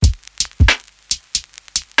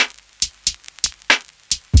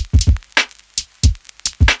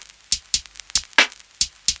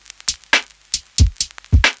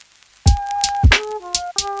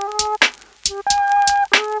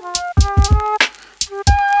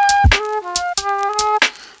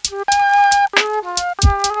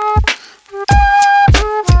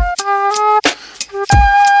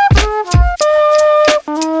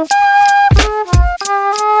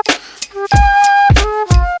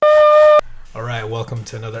welcome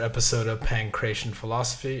to another episode of Pancration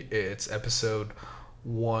Philosophy. It's episode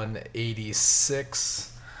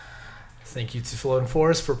 186. Thank you to Flow &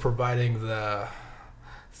 Forest for providing the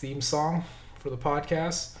theme song for the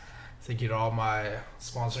podcast. Thank you to all my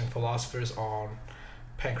sponsoring philosophers on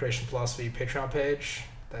Pancration Philosophy Patreon page.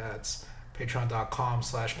 That's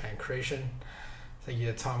patreon.com/pancration. Thank you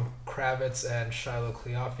to Tom Kravitz and Shiloh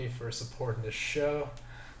Cleofi for supporting this show.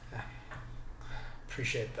 Yeah.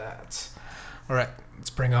 Appreciate that. All right,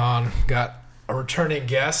 let's bring on. Got a returning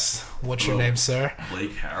guest. What's your name, sir?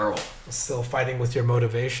 Blake Harrell. Still fighting with your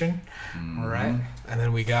motivation. All right. And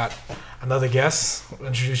then we got another guest.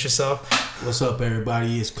 Introduce yourself. What's up,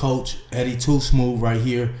 everybody? It's Coach Eddie Too Smooth right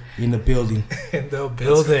here in the building. In the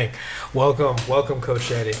building. Welcome, Coach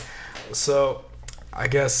Eddie. So, I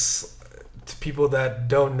guess to people that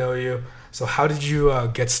don't know you, so how did you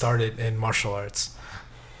get started in martial arts?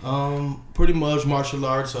 Pretty much martial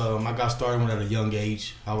arts. I got started when at a young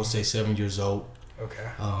age. I would say 7 years old. Okay.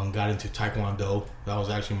 Got into Taekwondo. That was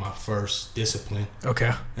actually my first discipline.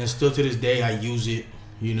 Okay. And still to this day, I use it.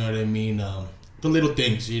 You know what I mean? The little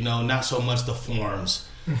things. You know, not so much the forms.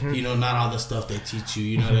 Mm-hmm. You know, not all the stuff they teach you.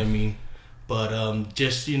 You know what I mean? But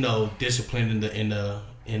just discipline in the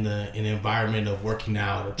environment of working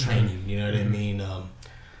out or training. You know what I mean?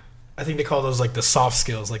 I think they call those like the soft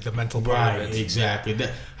skills, like the mental part of it. Exactly.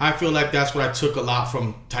 I feel like that's what I took a lot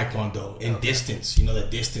from Taekwondo and distance. You know, the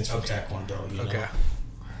distance from Taekwondo. You know? Okay.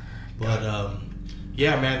 But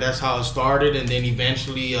yeah, man, that's how it started, and then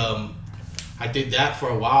eventually I did that for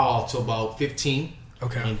a while till about 15.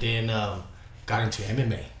 Okay. And then got into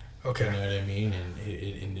MMA. Okay. You know what I mean? And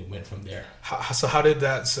it went from there. So how did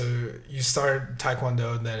that? So you started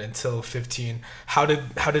Taekwondo, and then until 15. How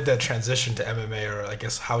did that transition to MMA, or I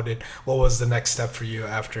guess what was the next step for you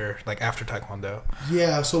after Taekwondo?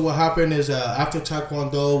 Yeah. So what happened is after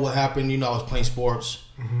Taekwondo, I was playing sports,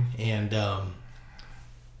 and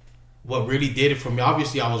what really did it for me,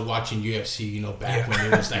 obviously I was watching UFC, back when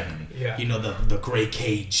it was like, the gray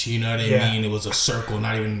cage, you know what I mean? It was a circle,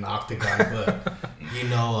 not even an octagon, but,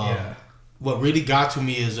 what really got to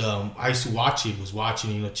me is I used to watch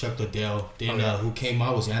Chuck Liddell. Then who came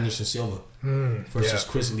out was Anderson Silva versus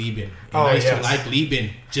Chris Lieben. And I used to like Lieben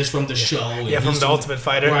just from the show. And from The Ultimate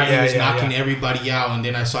Fighter. Right, he was knocking everybody out, and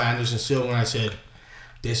then I saw Anderson Silva and I said,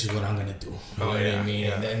 this is what I'm going to do. You know what I mean?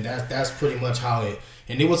 Yeah. And then that's pretty much how it...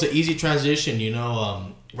 And it was an easy transition,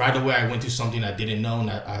 right away I went to something I didn't know, and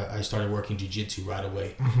I started working jiu-jitsu right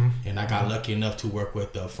away. Mm-hmm. And I got lucky enough to work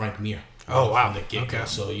with Frank Mir. Oh, wow. From the get-go. Okay.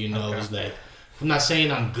 So, it was like, I'm not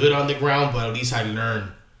saying I'm good on the ground, but at least I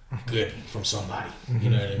learned good from somebody. Mm-hmm.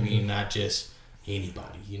 You know what I mean? Not just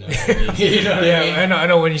anybody. You know what I mean? You know what I mean? I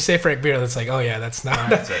know. When you say Frank Mir, that's like, oh, yeah, that's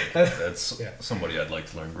not... That's somebody I'd like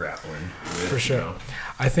to learn grappling with. For sure.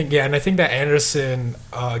 I think that Anderson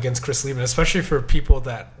against Chris Lieben, especially for people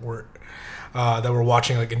that were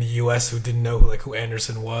watching like in the U.S. who didn't know who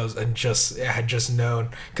Anderson was and had just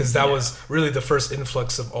known, because that was really the first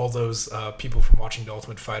influx of all those people from watching The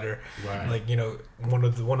Ultimate Fighter. Right. Like, one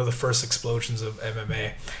of the first explosions of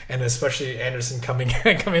MMA, and especially Anderson coming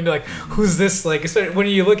to like, who's this? Like, especially when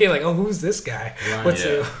you look at like, oh, who's this guy? Right.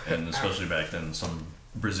 And especially back then, some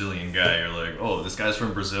Brazilian guy, you're like, oh, this guy's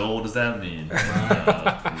from Brazil, what does that mean?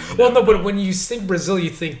 But when you think Brazil, you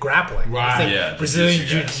think grappling, right? You think Brazilian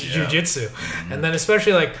jiu-jitsu. Mm-hmm. And then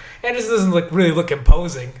especially like Anderson doesn't really look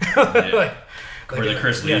imposing. Compared to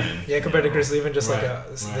Chris Lieben. Yeah, compared to Chris Lieben, just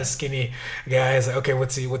this skinny guy is like, okay,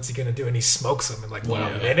 what's he gonna do? And he smokes him in like a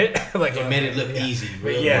minute. Like it made it look easy,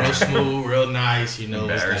 real smooth, real nice.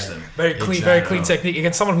 Embarrassing. Very clean technique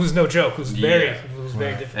against someone who's no joke, who's very difficult.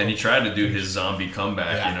 And he tried to do his zombie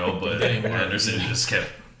comeback, but Anderson just kept.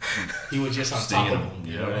 He was just unstoppable.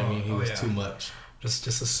 You know what I mean? He was too much. Just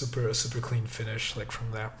a super clean finish like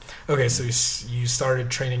from that. Okay, so you started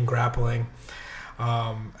training grappling.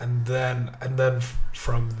 And then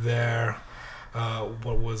from there,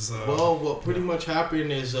 what was... what pretty much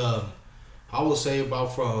happened is, I would say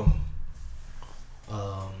about from,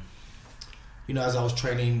 as I was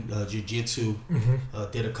training jiu-jitsu,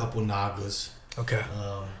 did a couple Nagas. Okay.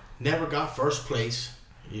 Never got first place,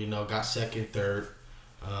 got second, third.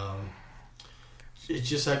 It's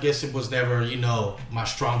just, I guess it was never, my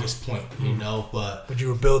strongest point, but you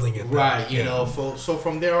were building it. Right, so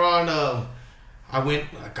from there on, I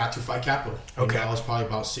got to Fight Capital. Okay. I was probably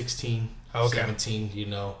about 16, 17,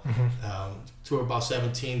 to about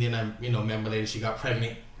 17. Then I, met my lady, she got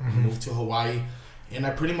pregnant, moved to Hawaii, and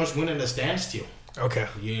I pretty much went in a standstill. Okay.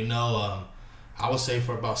 I would say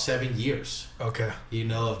for about 7 years. Okay.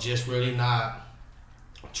 Of just really not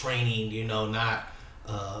training, not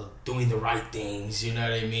doing the right things, you know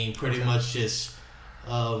what I mean? Pretty much just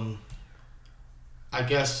I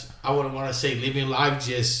guess I wouldn't want to say living life,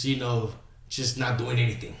 just just not doing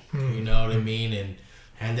anything. You know what I mean? And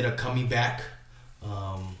I ended up coming back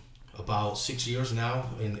about 6 years now,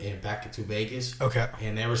 and back to Vegas. Okay.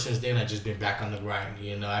 And ever since then, I've just been back on the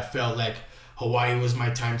grind. I felt like Hawaii was my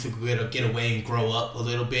time to get away and grow up a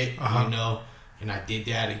little bit. And I did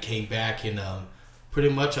that and came back, and pretty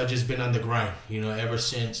much I've just been on the grind. Ever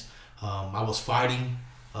since I was fighting,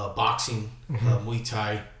 boxing, Muay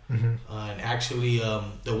Thai. And actually,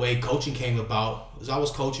 the way coaching came about was I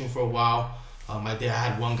was coaching for a while. I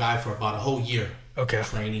had one guy for about a whole year. Okay.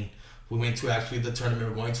 Training. We went to actually the tournament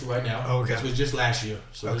we're going to right now. Okay. This was just last year,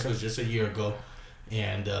 so this was just a year ago,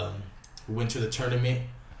 and we went to the tournament,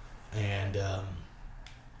 and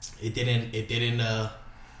it didn't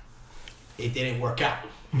work out.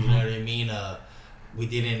 You know what I mean? We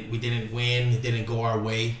didn't win. It didn't go our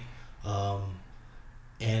way.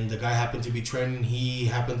 And the guy happened to be training. He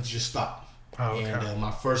happened to just stop. Oh, okay. And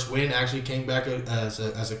my first win actually came back as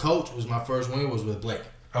a coach. Was my first win was with Blake.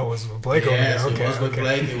 Oh, it was with Blake? Yes, it was with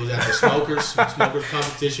Blake. It was at the Smokers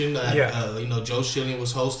competition that Joe Schilling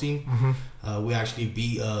was hosting. We actually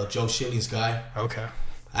beat Joe Schilling's guy. Okay.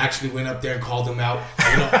 I actually went up there and called him out,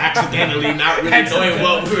 accidentally, not really knowing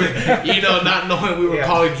what we were, not knowing we were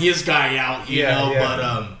calling his guy out,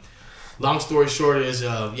 but long story short is,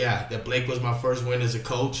 that Blake was my first win as a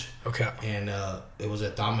coach. Okay. And it was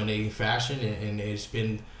a dominating fashion, and it's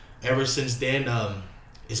been, ever since then,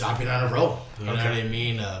 I've been on a roll. You know what I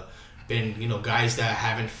mean? Been, guys that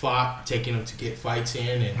haven't fought, taking them to get fights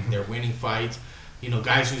in, and they're winning fights.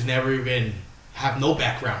 Guys who's never even have no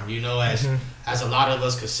background, as a lot of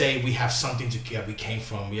us could say, we have something we came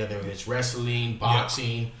from, whether it's wrestling,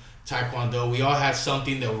 boxing, taekwondo. We all had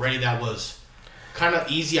something already that was kind of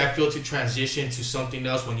easy, I feel, to transition to something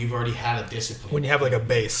else when you've already had a discipline. When you have like a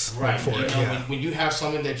base. Right. For it. When you have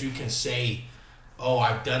something that you can say, oh,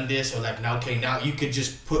 I've done this, or like, now you could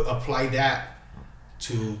just apply that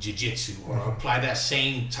to jiu-jitsu, or apply that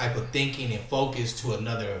same type of thinking and focus to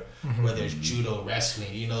another, whether it's judo,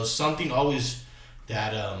 wrestling, something always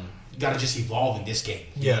that you got to just evolve in this game.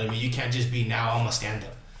 You know what I mean? You can't just be, now I'm going to stand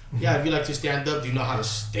up. Yeah, if you like to stand up, do you know how to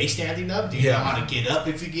stay standing up? Do you know how to get up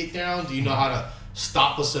if you get down? Do you know how to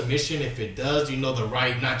stop a submission if it does? Do you know the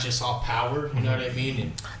right, not just all power? You know what I mean?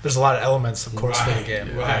 And there's a lot of elements, of course, for the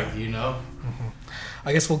game. Right,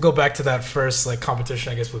 I guess we'll go back to that first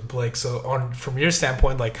competition, I guess, with Blake. So from your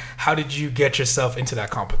standpoint, how did you get yourself into that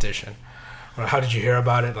competition? Or how did you hear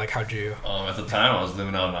about it? How'd you... At the time, I was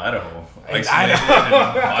living out in Idaho.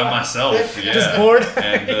 By myself. Yeah. Just bored?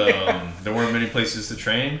 And there weren't many places to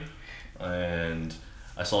train. And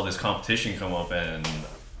I saw this competition come up, and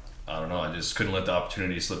I don't know, I just couldn't let the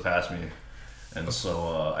opportunity slip past me. And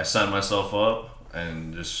so I signed myself up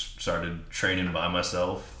and just started training by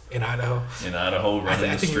myself. In Idaho, running the streets.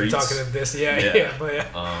 I think you were talking of this,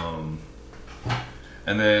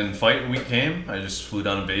 and then fight week came. I just flew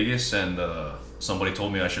down to Vegas, and somebody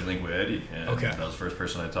told me I should link with Eddie, and that was the first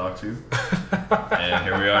person I talked to. And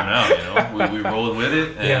here we are now. We rolled with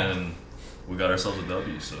it, and we got ourselves a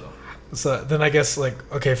W. So then I guess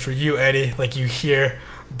for you, Eddie, you hear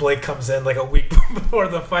Blake comes in a week before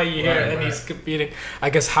the fight, and he's competing. I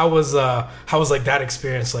guess how was that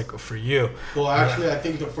experience for you? Well, actually, I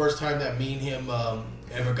think the first time that me and him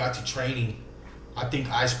ever got to training, I think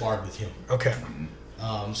I sparred with him. Okay.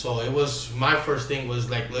 So it was, my first thing was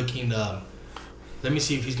looking, let me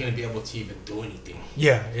see if he's gonna be able to even do anything.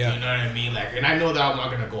 Yeah. You know what I mean? And I know that I'm not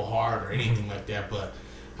gonna go hard or anything like that, but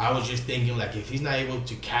I was just thinking if he's not able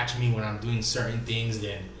to catch me when I'm doing certain things,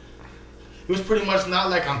 then it was pretty much not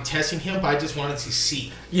like I'm testing him, but I just wanted to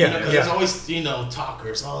see. Because there's always,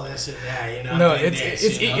 talkers, this and that, No,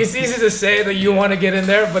 it's easy to say that you want to get in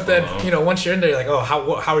there, but then, once you're in there, you're like,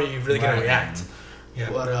 how are you really going to react? Yeah.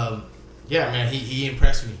 But, man, he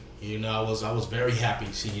impressed me. I was very happy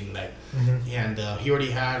seeing and he already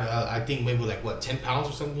had, I think maybe 10 pounds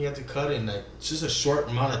or something he had to cut in just a short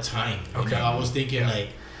amount of time. Okay. I was thinking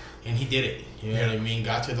and he did it. You know what I mean?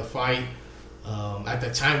 Got to the fight. At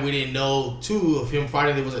the time, we didn't know, too, of him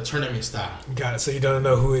fighting. It was a tournament style. Got it. So you don't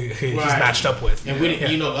know who he's matched up with. And we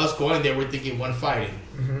didn't, us going there, we're thinking one fighting,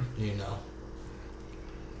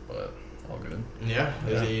 But all good. Yeah.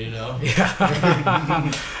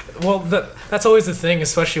 Yeah. Well, that's always the thing,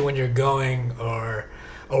 especially when you're going or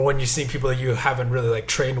when you see people that you haven't really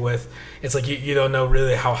trained with. It's you don't know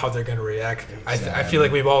really how they're going to react. Exactly. I feel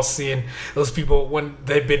like we've all seen those people when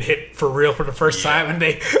they've been hit for real for the first time and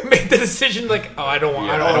they make the decision I don't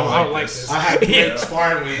like this. I had been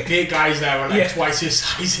sparring with big guys that were twice his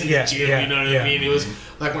size in the gym. You know what I mean? It was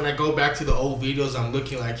when I go back to the old videos, I'm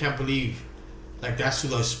looking I can't believe like that's who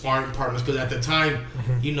those sparring partners. Because at the time,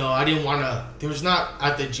 you know, I didn't want to. There's not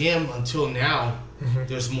at the gym until now.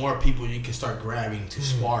 There's more people you can start grabbing to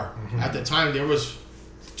spar. At the time, there was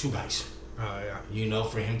 2 guys. Oh yeah. You know,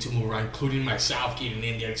 for him to move around, including myself getting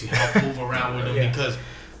in there to help move around with him because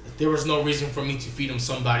there was no reason for me to feed him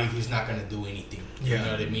somebody who's not going to do anything. You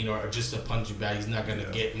know what I mean? Or just a punching bag. He's not going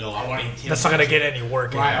to get, no, I want him That's not going to get any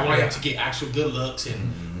work. Right, I want him to get actual good looks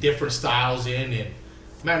and different styles in. And,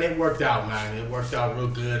 man, it worked out, man. It worked out real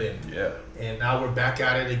good. And now we're back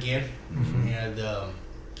at it again. And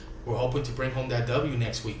we're hoping to bring home that W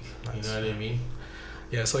next week. Nice. You know what I mean?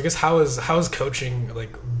 Yeah, so I guess how is coaching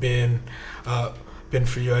like been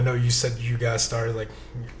for you? I know you said you guys started like,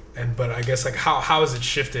 but I guess like how has it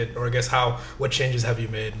shifted, or I guess what changes have you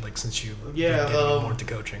made like since you been getting more into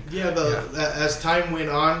coaching? As time went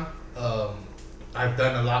on, I've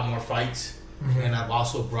done a lot more fights, and I've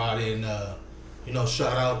also brought in you know,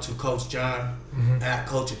 shout out to Coach John at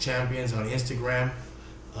Coach of Champions on Instagram.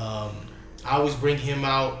 I always bring him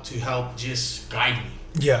out to help just guide me.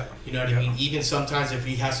 Yeah. You know what I mean? Even sometimes if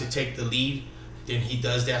he has to take the lead, then he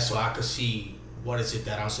does that so I could see what is it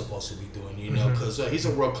that I'm supposed to be doing, you know, because he's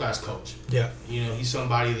a world-class coach. Yeah. You know, he's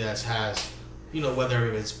somebody that has, you know,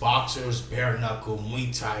 whether it's boxers, bare knuckle,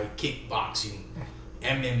 Muay Thai, kickboxing,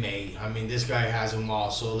 MMA. I mean, this guy has them all.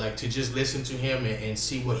 So, like, to just listen to him and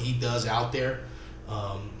see what he does out there,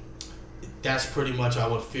 that's pretty much, I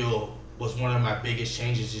would feel, was one of my biggest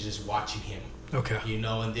changes is just watching him. Okay. You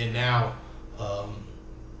know, and then now,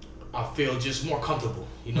 I feel just more comfortable.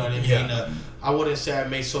 You know what I mean? Yeah. I wouldn't say I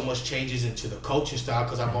made so much changes into the coaching style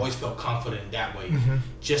because I've always felt confident that way.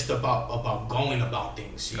 Just about going about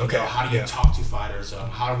things. You know, how do you talk to fighters?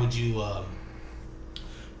 How would you,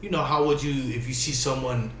 you know, how would you, if you see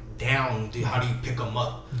someone down, how do you pick them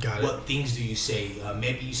up? What things do you say?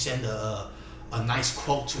 Maybe you send a nice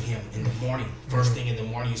quote to him in the morning. First thing in the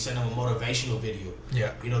morning, you send him a motivational video.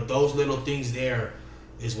 Yeah. You know, those little things there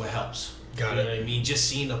is what helps. You know what I mean? Just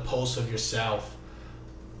seeing a post of yourself,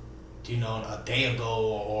 you know, a day ago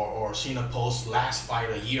or seeing a post last fight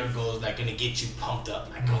a year ago is like going to get you pumped up.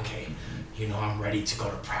 Like, okay, you know, I'm ready to go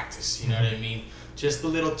to practice. You know what I mean? Just the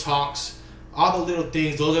little talks, all the little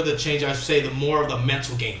things. Those are the changes. I say the more of the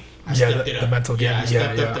mental game. I stepped it up. The mental game. I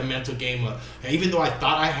stepped up the mental game up. And even though I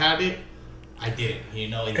thought I had it, I didn't, you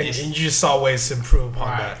know. And you just saw ways to improve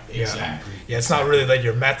upon that. Yeah. Exactly. Yeah, it's not really that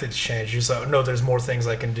your methods change. You just like, no, there's more things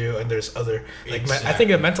I can do, and there's other. Like, I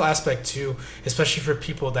think a mental aspect too, especially for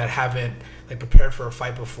people that haven't like prepared for a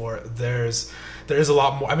fight before. There is a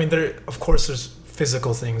lot more. I mean, of course there's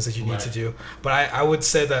physical things that you need to do, but I would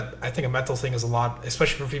say that I think a mental thing is a lot,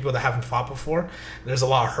 especially for people that haven't fought before. There's a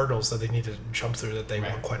lot of hurdles that they need to jump through that they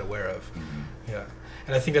weren't quite aware of. Yeah.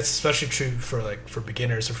 And I think that's especially true for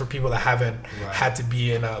beginners or for people that haven't had to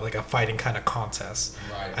be in a fighting kind of contest.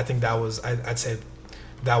 Right. I think I'd say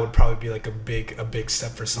that would probably be like a big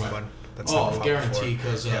step for someone that's never fought guaranteed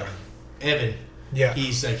because Evan,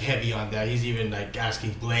 he's like heavy on that. He's even like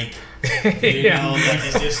asking Blake, you know, like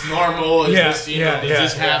is this normal? Is this, you know,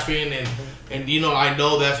 does this happen? And you know, I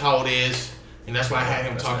know that's how it is, and that's why I had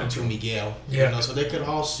him talking to Miguel. You know, so they could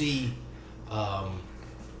all see.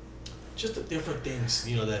 Just the different things,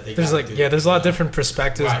 you know, that they there's there's a lot of different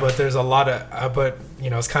perspectives, but there's a lot of but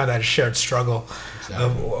you know, it's kind of that shared struggle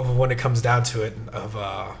of when it comes down to it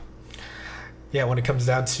when it comes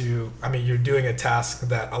down to, I mean, you're doing a task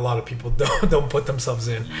that a lot of people don't put themselves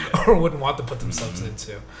in or wouldn't want to put themselves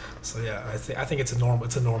into. So yeah, I think it's a normal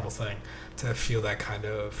thing to feel that kind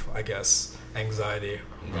of, I guess, anxiety,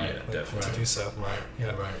 definitely to do so.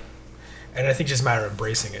 And I think just a matter of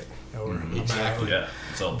embracing it. Exactly. Yeah.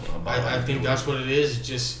 So I think that's what it is.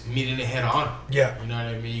 Just meeting it head on. Yeah. You know what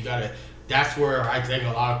I mean? You gotta. That's where I think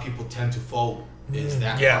a lot of people tend to fold. Is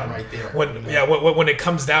that part right there? When it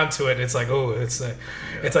comes down to it, it's like, it's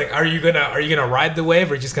like, are you gonna ride the wave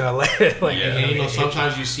or are you just gonna let it? Like, and, you know,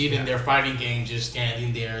 sometimes you see it in their fighting game, just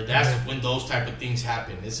standing there. That's when those type of things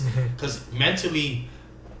happen. It's because mentally,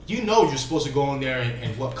 you know, you're supposed to go in there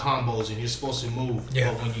and what combos and you're supposed to move.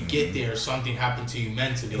 Yeah. But when you get there, something happened to you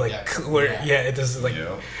mentally. Like it doesn't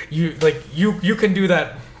you can do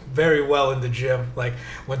that very well in the gym. Like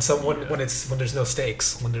when there's no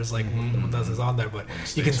stakes, when there's like when nothing's on there, but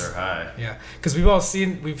you can are high. Yeah, because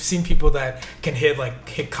we've seen people that can hit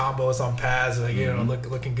combos on pads, like you know,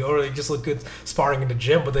 looking good, or they just look good sparring in the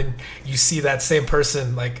gym. But then you see that same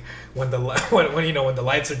person like when the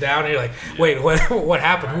lights are down, and you're like, wait, what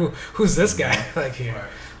happened? Who's this guy? Like here. Right.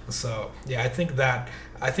 So yeah, I think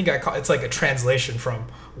it's like a translation from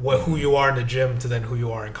who you are in the gym to then who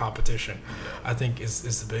you are in competition. I think is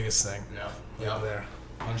the biggest thing. Yeah. There.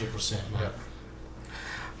 100%.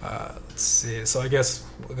 Let's let's see. So I guess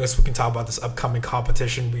we can talk about this upcoming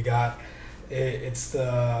competition we got. It's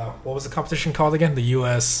the, what was the competition called again? The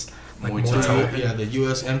U.S. Muay Thai. Yeah, the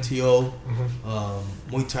U.S. MTO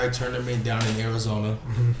Muay Thai tournament down in Arizona,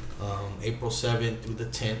 April 7th through the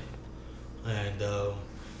 10th, and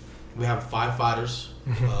we have 5 fighters,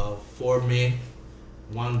 4 men,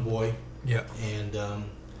 1 boy. Yeah, and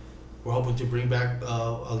we're hoping to bring back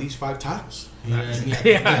at least 5 titles.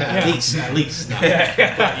 At least. But,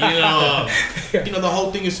 you know, the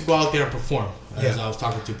whole thing is to go out there and perform. As I was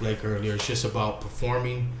talking to Blake earlier, it's just about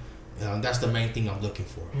performing. That's the main thing I'm looking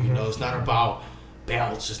for. You know, it's not about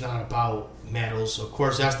belts. It's not about medals. Of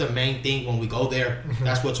course, that's the main thing when we go there.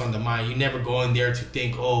 That's what's on the mind. You never go in there to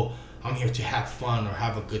think, oh, I'm here to have fun or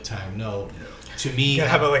have a good time. No. To me, you gotta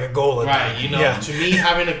have like a goal, right? You know, to me,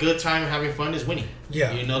 having a good time, having fun is winning.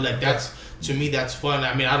 Yeah, you know, like that's to me, that's fun.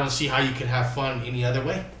 I mean, I don't see how you can have fun any other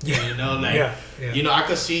way. Yeah, you know, like you know, I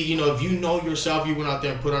could see, you know, if you know yourself, you went out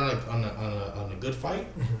there and put on a good fight,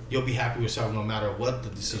 you'll be happy with yourself no matter what the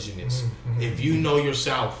decision is. If you know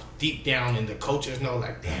yourself deep down, and the coaches know,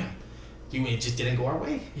 like, damn, it just didn't go our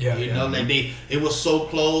way. Yeah, you know, like it was so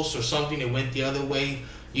close or something that went the other way.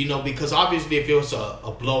 You know, because obviously if it was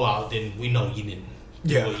a blowout, then we know you didn't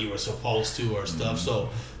do what you were supposed to or stuff. So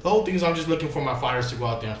the whole thing is I'm just looking for my fighters to go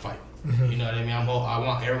out there and fight. You know what I mean? I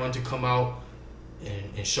want everyone to come out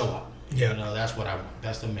and show up. Yeah. You know, that's what I want.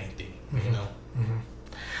 That's the main thing, you know?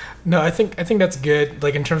 No, I think that's good.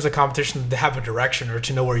 Like in terms of competition, to have a direction or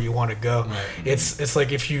to know where you want to go. Right. It's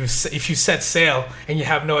like if you set sail and you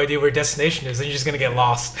have no idea where your destination is, then you're just gonna get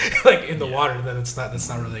lost like in the water. And then that's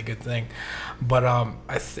not really a good thing. But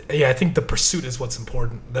I think the pursuit is what's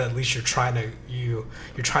important. That at least you're trying to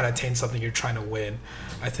attain something. You're trying to win.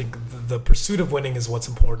 I think the pursuit of winning is what's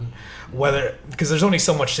important. Because there's only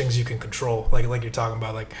so much things you can control. Like you're talking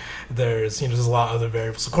about. Like there's a lot of other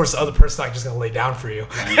variables. Of course, the other person's not just gonna lay down for you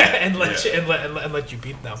and let you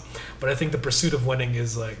beat them. But I think the pursuit of winning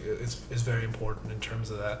is very important in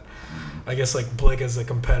terms of that. I guess like Blake as a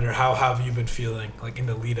competitor, how have you been feeling like in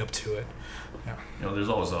the lead up to it? Yeah. You know, there's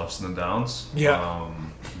always ups and downs. Yeah.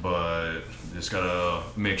 But just gotta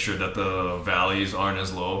make sure that the valleys aren't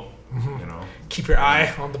as low. You know, keep your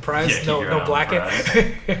eye on the prize. Yeah, no blacket.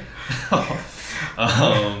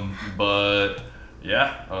 But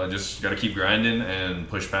yeah, just gotta keep grinding and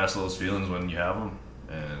push past those feelings when you have them,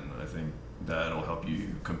 and I think that'll help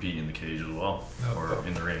you compete in the cage as well, or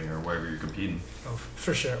in the ring, or wherever you're competing. Oh,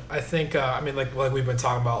 for sure. I think like we've been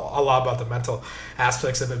talking about a lot about the mental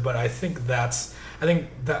aspects of it, but I think that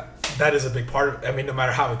is a big part of it. I mean, no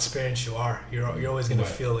matter how experienced you are, you're always going to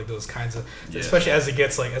feel like those kinds of, especially as it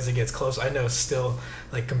gets close. I know still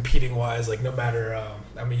like competing wise, like no matter,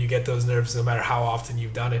 you get those nerves no matter how often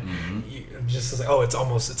you've done it. You just like, oh, it's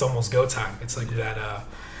almost go time. It's like that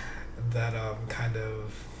kind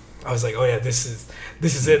of. I was like, oh yeah, this is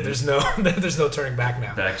it. There's no turning back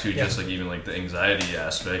now. Back to just like even like the anxiety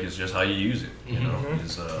aspect is just how you use it. You know,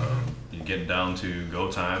 is you get down to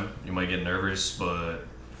go time. You might get nervous, but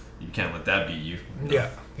you can't let that beat you.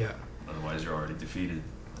 Yeah. Otherwise, you're already defeated.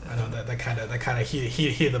 I know that kind of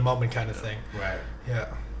heat of the moment kind of thing. Right.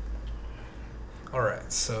 Yeah. All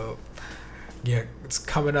right. So, yeah, it's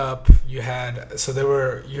coming up. You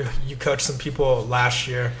coached some people last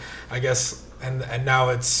year, I guess. And now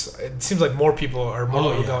it seems like more people are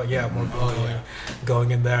going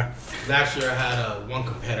in there. Last year I had one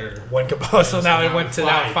competitor. So now it went to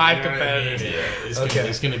 5 competitors. I mean?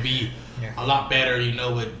 It's gonna be a lot better,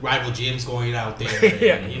 with rival gyms going out there.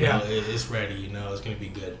 And, it's ready. It's gonna be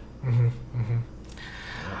good.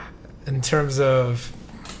 In terms of,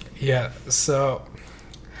 so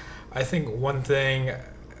I think one thing,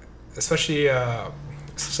 especially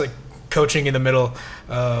like coaching in the middle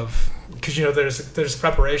of. Because there's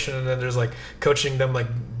preparation and then there's like coaching them like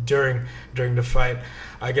during the fight.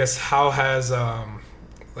 I guess how has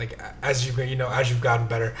like as you've gotten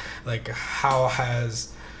better, like how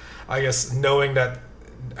has knowing that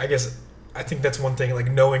I think that's one thing, like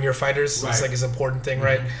knowing your fighters is an important thing,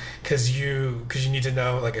 right? Because you need to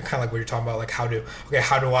know, like kind of like what you're talking about, like how do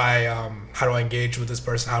I engage with this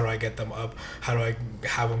person? How do I get them up? How do I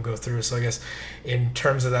have them go through? So I guess in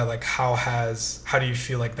terms of that, like how do you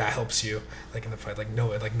feel like that helps you, like in the fight, like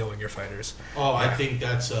knowing your fighters? Oh, I think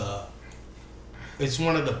that's it's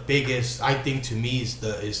one of the biggest. I think to me is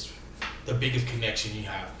the biggest connection you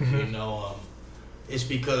have. It's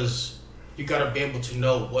because you gotta be able to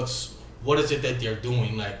know what is it that they're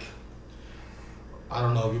doing. Like, I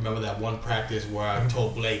don't know if you remember that one practice where I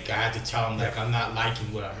told Blake I had to tell him like I'm not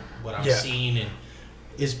liking what I'm seeing, and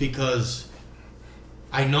it's because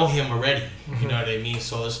I know him already. You know what I mean?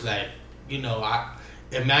 So it's like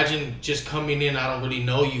imagine just coming in. I don't really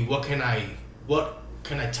know you. What can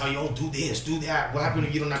I tell you? Oh, do this, do that. What happened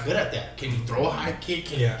if you're not good at that? Can you throw a high kick?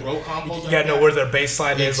 Can you throw combos? You gotta know where their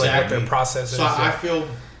baseline is, like what their process is. So I feel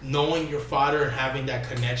knowing your fighter and having that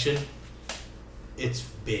connection, it's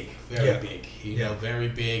big, very big. You know, very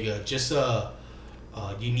big.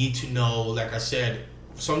 You need to know. Like I said,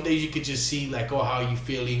 some days you could just see like, oh, how are you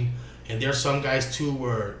feeling? And there's some guys too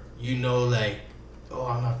where you know, like, oh,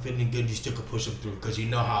 I'm not feeling good. You still could push them through because you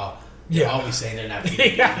know how. They're always saying they're not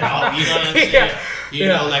feeling good. You know what I'm saying? You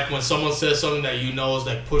know, like when someone says something that you know is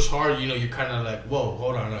like push hard, you know, you're kind of like, whoa,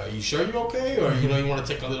 hold on, are you sure you're okay? Or, you know, you want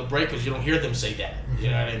to take a little break because you don't hear them say that. You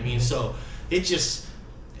know what I mean? So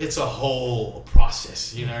it's a whole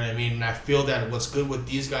process. You know what I mean? And I feel that what's good with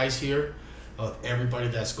these guys here, everybody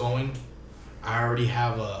that's going, I already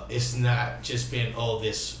have it's not just been,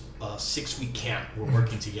 this 6-week camp, we're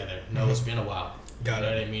working together. No, it's been a while. You know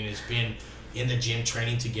what I mean? It's been in the gym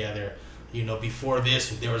training together. You know, before this,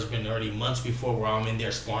 there has been already months before where I'm in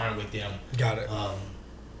there sparring with them. Got it.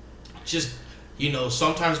 Just, you know,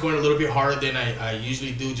 sometimes going a little bit harder than I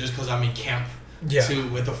usually do just because I'm in camp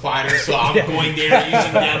with the fighters. So I'm going there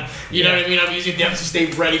using them. You know what I mean? I'm using them to stay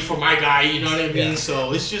ready for my guy. You know what I mean? Yeah.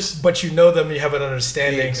 So it's just... But you know them, you have an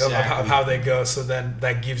understanding of how they go. So then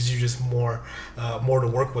that gives you just more to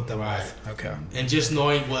work with them with. Okay. And just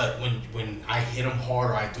knowing when I hit them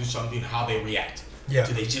hard or I do something, how they react. Yeah.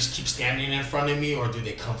 Do they just keep standing in front of me or do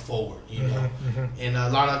they come forward? You know? And a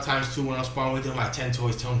lot of times too, when I'm sparring with them, I tend to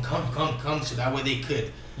always tell them, come. So that way they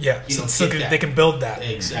could... Yeah, you know, so they can build that.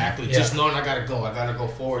 Exactly. Yeah. Just knowing I gotta go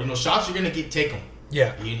forward. You know, shots you're gonna take them.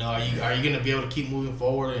 Yeah. You know, are you gonna be able to keep moving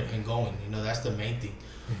forward and going? You know, that's the main thing.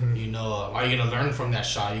 You know, are you gonna learn from that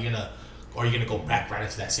shot? Or are you gonna go back right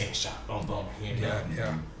into that same shot? Boom, boom. You know?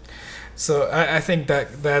 Yeah. So I think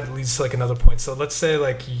that leads to like another point. So let's say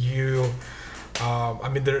like you. I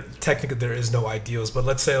mean, technically there is no ideals, but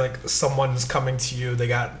let's say like someone's coming to you.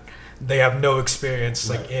 They have no experience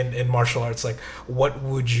like in martial arts. Like, what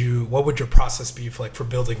would your process be for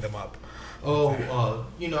building them up?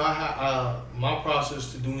 You know, my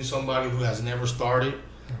process to doing somebody who has never started,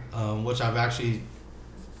 which I've actually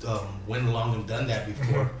went along and done that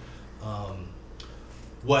before.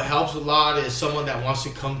 What helps a lot is someone that wants to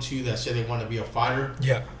come to you that say they want to be a fighter.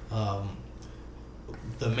 Yeah.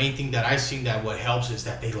 The main thing that I've seen that what helps is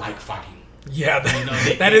that they like fighting. Yeah,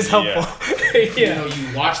 that is helpful. Yeah. You know,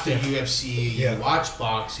 you watch the UFC, you watch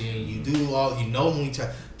boxing, you do Muay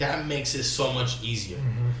Thai. That makes it so much easier.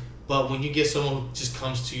 But when you get someone who just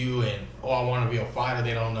comes to you and I want to be a fighter,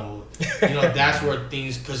 they don't know. You know, that's where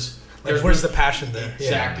things where's the passion there?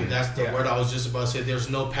 Exactly, that's the word I was just about to say. There's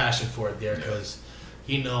no passion for it there because,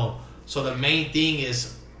 you know. So the main thing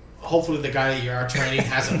is. Hopefully the guy that you are training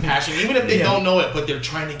has a passion, even if they don't know it, but they're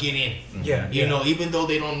trying to get in. You know, even though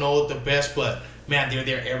they don't know it the best, but man, they're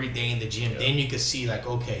there every day in the gym. Then you can see like,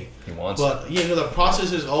 okay, he wants. But you know, the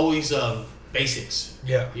process is always basics.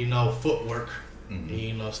 Yeah. You know, footwork.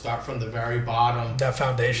 You know, start from the very bottom. That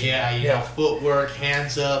foundation. Yeah. You know, footwork,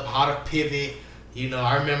 hands up, how to pivot. You know,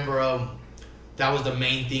 I remember that was the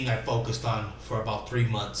main thing I focused on for about 3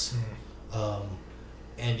 months.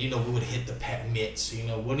 And, you know, we would hit the pet mitts, you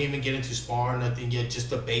know, wouldn't even get into sparring, nothing yet,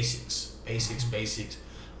 just the basics.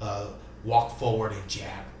 Walk forward and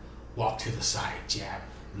jab. Walk to the side, jab.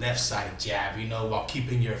 Left side, jab, you know, while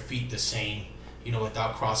keeping your feet the same, you know,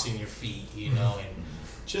 without crossing your feet, you know. And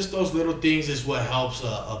just those little things is what helps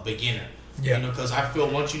a beginner. Yeah. You know, because I feel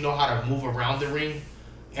once you know how to move around the ring,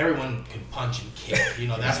 everyone can punch and kick. You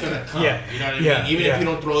know, that's going to come. You know what I mean? Even if you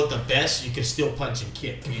don't throw it the best, you can still punch and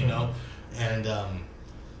kick, you know. And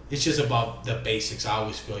it's just about the basics, I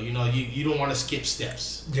always feel. You know, you don't want to skip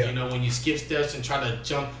steps. You know, when you skip steps and try to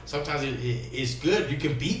jump, sometimes it's good. You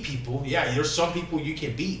can beat people. Yeah, there's some people you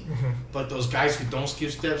can beat. But those guys who don't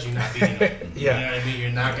skip steps, you're not beating them. You know what I mean?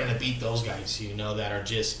 You're not going to beat those guys, you know, that are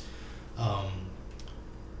just,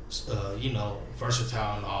 you know,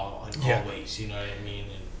 versatile in all ways. You know what I mean?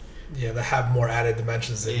 And they have more added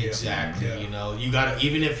dimensions than exactly. You know, you got to,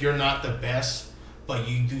 even if you're not the best, but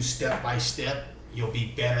you do step by step, you'll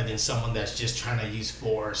be better than someone that's just trying to use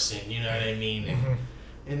force, and you know what I mean.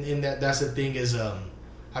 And that's the thing is,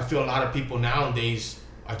 I feel a lot of people nowadays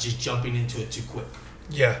are just jumping into it too quick.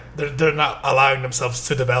 Yeah, they're not allowing themselves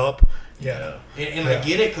to develop. Yeah, and I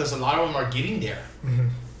get it because a lot of them are getting there.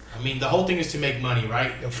 I mean, the whole thing is to make money,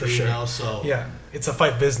 right? For sure. Know, so it's a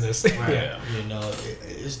fight business. Right. You know,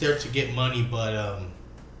 it's there to get money, but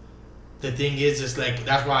the thing is like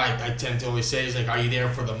that's why I tend to always say is like, are you there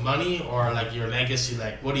for the money or like your legacy?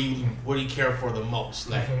 Like, what do you care for the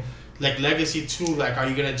most? Like, like legacy too. Like, are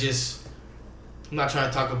you gonna just I'm not trying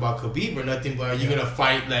to talk about Khabib or nothing, but are you gonna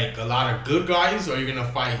fight like a lot of good guys, or are you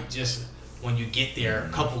gonna fight just when you get there, a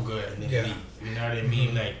couple good and then leave? You know what I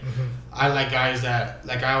mean? Like, I like guys that,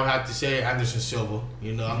 like I would have to say Anderson Silva.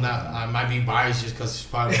 You know, I might be biased just because he's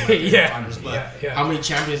probably one of my favorite fighters, but how many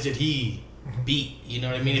champions did he beat? You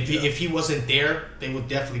know what I mean? If he wasn't there, they would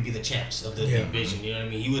definitely be the champs of the division. You know what I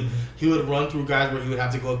mean? He would run through guys where he would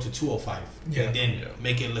have to go up to 205 and then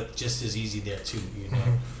make it look just as easy there too. You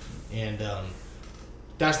know, and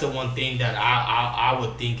that's the one thing that I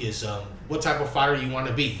would think is what type of fighter you want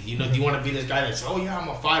to be. You know, do you want to be this guy that's, oh yeah, I'm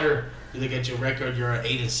a fighter? You look at your record, you're an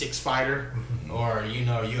 8-6 fighter, or you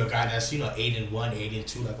know, you're a guy that's 8-1,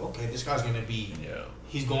 8-2. Like, okay, this guy's gonna be,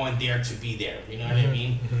 he's going there to be there. You know what I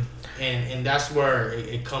mean? And that's where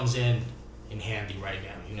it comes in handy right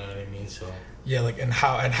now. You know what I mean? So. Yeah, like and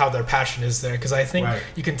how their passion is there, because I think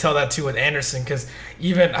you can tell that too with Anderson, because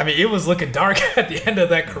even it was looking dark at the end of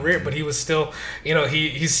that career, but he was still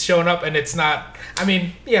he's showing up, and it's not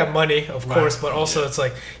money of course, but also it's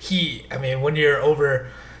like when you're over.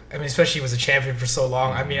 Especially he was a champion for so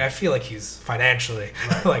long. I feel like he's financially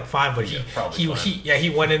like fine, but he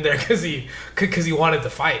went in there because he wanted to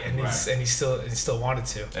fight, and he still wanted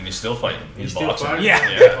to, and he's still fighting. He's boxing.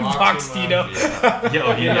 Boxed Tito.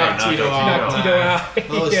 He knocked Tito out.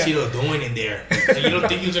 What was Tito doing in there? And you don't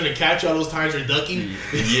think he was gonna catch all those times you're ducking?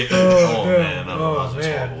 Oh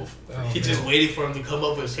man. He just waited for him to come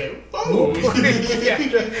up with his head. Oh,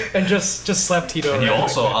 and just slapped Tito. And he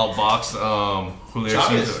also outboxed Julio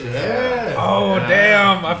Cesar. Yeah. Oh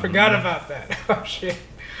damn! I forgot about that. Oh shit.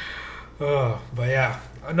 Oh, but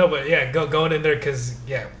going in there because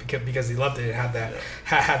he loved it and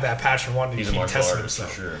had that passion, wanted to keep testing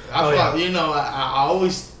himself. For sure. I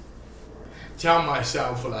always tell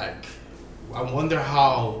myself, like, I wonder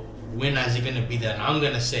when is it gonna be that I'm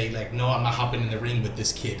gonna say, like, no, I'm not hopping in the ring with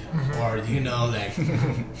this kid, or like, do you know what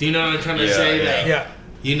I'm trying to say?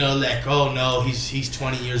 Like, oh no, he's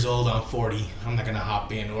 20 years old, I'm 40, I'm not gonna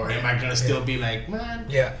hop in, or am I gonna still be like, man,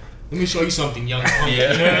 let me show you something, young punk.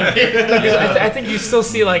 I think you still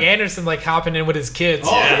see like Anderson like hopping in with his kids,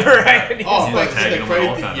 right? Like the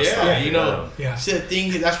crazy thing, See, the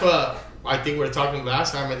thing, that's what I think we were talking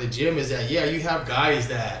last time at the gym, is that you have guys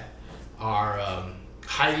that are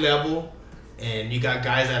high level, and you got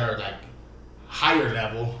guys that are like higher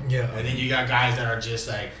level, and then you got guys that are just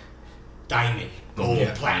like diamond, gold,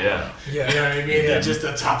 platinum. You know what I mean? They're just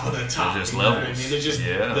the top of the top. They're just levels. What I mean? They're just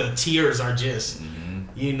the tiers are just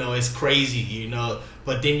it's crazy.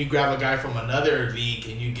 But then you grab a guy from another league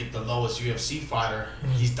and you get the lowest UFC fighter.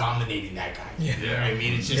 He's dominating that guy. You know what I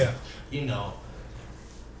mean? It's just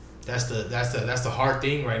that's the hard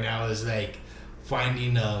thing right now, is like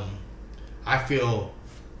finding. I feel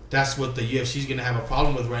that's what the UFC is gonna have a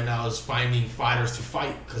problem with right now, is finding fighters to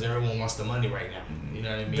fight, because everyone wants the money right now. You know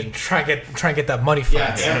what I mean? They try and get that money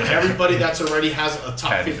fight. Everybody that's already has a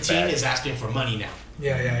top 15 is asking for money now.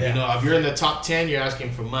 If you're in the top 10, you're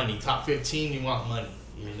asking for money. Top 15, you want money.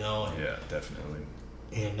 Yeah, definitely.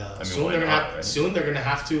 And soon they're gonna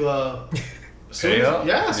have to. Pay out?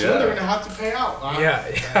 Soon they're gonna have to pay out.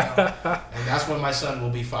 And that's when my son will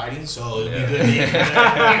be fighting, so it'll be good.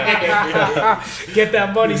 Get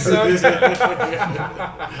that money, son.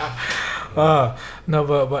 No,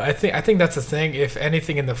 but I think that's the thing. If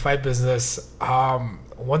anything in the fight business,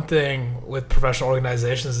 one thing with professional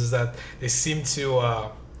organizations is that they seem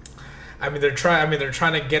to. They're trying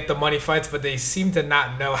to get the money fights, but they seem to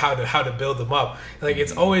not know how to build them up. Like,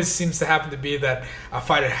 it always seems to happen to be that a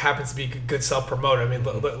fighter happens to be a good self promoter.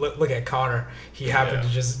 Look at Conor. He happened to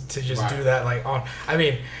just do that. Like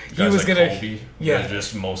he was gonna. Colby, they're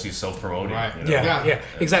just mostly self promoting. Right.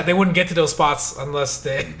 Exactly. They wouldn't get to those spots unless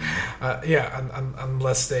they,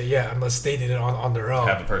 unless they did it on their own.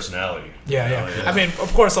 Have the personality.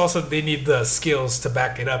 Of course, also they need the skills to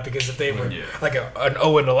back it up, because if they were like an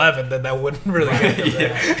 0-11, then that wouldn't really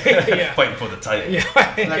fighting for the title.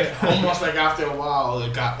 Almost like after a while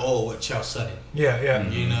it got old with Chael Sonnen.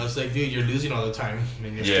 It's like, dude, you're losing all the time.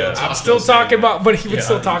 I'm still talking about, but he would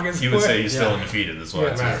still talk. He would say he's still undefeated. That's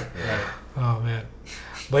why. Right. Oh man.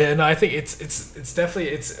 But I think it's definitely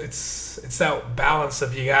it's that balance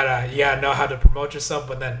of you gotta know how to promote yourself,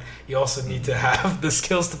 but then you also need to have the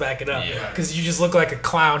skills to back it up, because you just look like a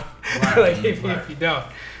clown if you don't.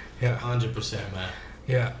 100%, man.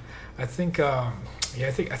 I think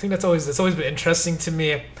that's always been interesting to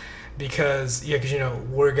me, because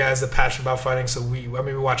we're guys that are passionate about fighting, so we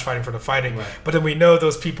watch fighting for the fighting, but then we know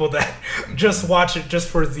those people that just watch it just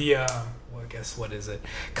for the what is it?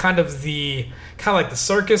 Kind of like the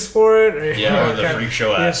circus for it, or the freak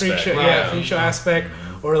show aspect. Freak show aspect,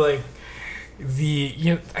 or like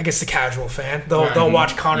I guess the casual fan. They'll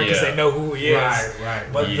watch Conor because they know who he is. Right.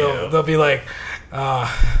 But they'll be like,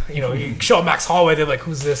 you show up Max Holloway, they're like,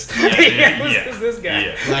 who's this? Who's this guy?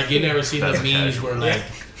 Yeah. Like, you never seen the memes where like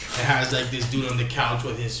it has like this dude on the couch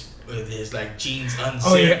with his like jeans unzipped.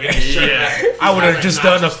 Oh yeah. I would have just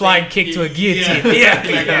done a flying kick to a guillotine.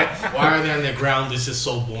 Why are they on the ground? This is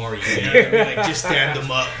so boring. You know what I mean? Like, just stand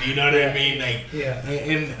them up. You know what I mean? Like,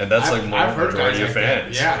 and that's like I've heard guys majority of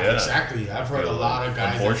fans. Yeah, exactly. I've heard a lot of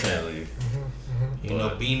guys. Unfortunately. You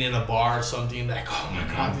know, being in a bar or something, like, oh my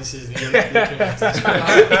God, this is. You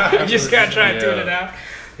just gotta try and tune it out.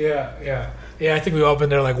 Yeah, I think we've all been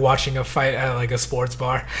there, like watching a fight at like a sports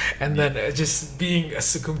bar, and then just being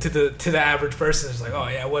succumbed to the average person. It's like, oh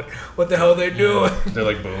yeah, what the hell they doing? They're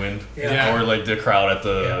like booing, or like the crowd at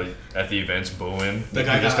the events booing. The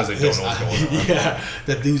guy just because they don't know what's going on. Yeah,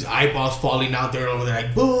 the dude's eyeballs falling out there over there,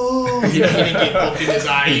 like boo. You know, he didn't get poked in his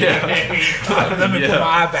eye. You know what I mean? Let me put my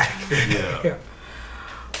eye back. Yeah.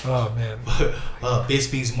 Oh man.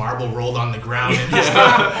 Bisping's marble rolled on the ground and he's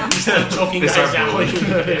still choking guys out.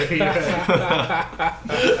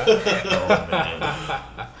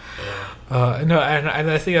 No, and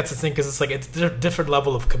I think that's the thing, because it's like it's a different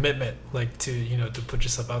level of commitment, like to put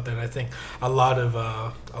yourself out there. And I think a lot of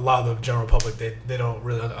the general public they don't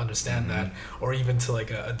really understand that, or even to like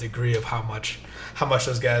a degree of how much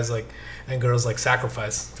those guys like and girls like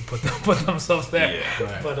sacrifice to put themselves there. Yeah,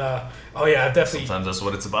 right. But definitely. Sometimes that's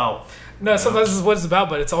what it's about. No, sometimes this is what it's about,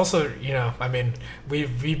 but it's also, I mean,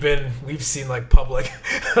 we've seen like public,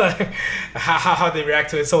 like how they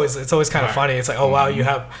react to it. It's always kind of funny. It's like, oh wow, you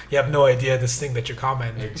have no idea this thing that you're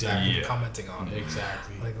commenting on.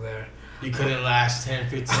 Exactly. Like there. You couldn't last 10,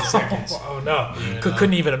 15 seconds. Oh no,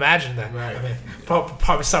 couldn't even imagine that. Right. I mean,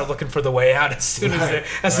 probably start looking for the way out as soon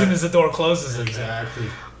as the door closes. Exactly.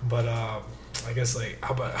 But I guess like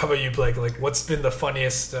how about you, Blake? Like, what's been the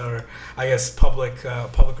funniest or I guess public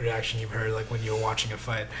reaction you've heard like when you were watching a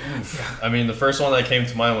fight? I mean, the first one that came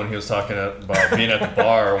to mind when he was talking about being at the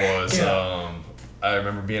bar was I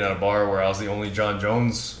remember being at a bar where I was the only John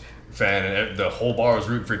Jones fan, and the whole bar was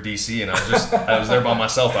rooting for DC, and I was there by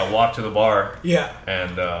myself. I walked to the bar. Yeah.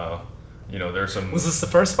 And there's some. Was this the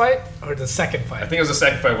first fight or the second fight? I think it was the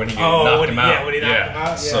second fight when he knocked him out. Yeah, when he knocked him out.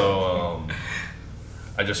 Yeah. So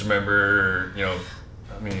I just remember,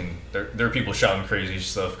 I mean, there are people shouting crazy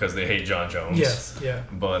stuff because they hate John Jones. Yes. Yeah.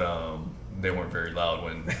 But they weren't very loud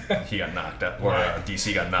when he got knocked out, or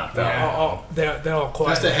DC got knocked out. Yeah. They're all quiet.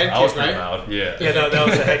 That's the head kick, I was pretty right? loud. Yeah. Yeah, no, that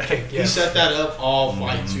was a head kick. Yeah. He set that up all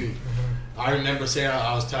fight too. Mm-hmm. I remember saying,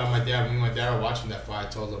 I was telling my dad, me and my dad were watching that fight. I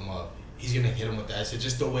told him he's gonna hit him with that. I said,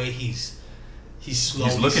 just the way he's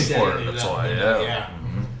slowly. He's looking for it. That's That's why. Yeah.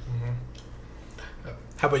 Mm-hmm.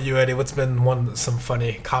 How about you, Eddie? What's been some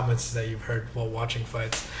funny comments that you've heard while watching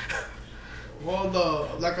fights? Well,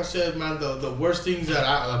 like I said, man, the worst things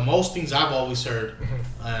most things I've always heard,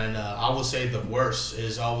 and I would say the worst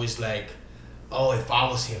is always like, oh, if I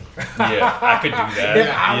was him. Yeah, I could do that. If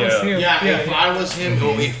I was him. If I was him,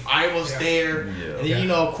 or if I was there. Yeah. And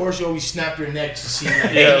then, of course, you always snap your neck to see,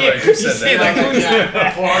 like, like you said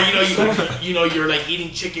that. Or, you're like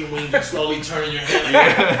eating chicken wings and slowly turning your head, like,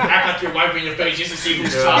 act like you're wiping your face just to see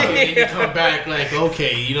who's talking, and you come back like,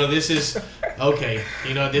 okay, this is, okay,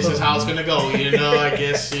 this is how it's gonna go, I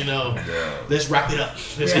guess, let's wrap it up.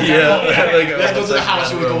 Let's go to the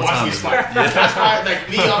house and we go watch these fights. That's why, like,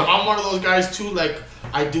 me, I'm one of those guys too, like,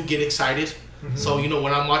 I do get excited. So,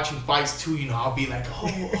 when I'm watching fights too, I'll be like,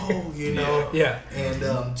 Yeah.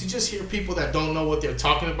 And to just hear people that don't know what they're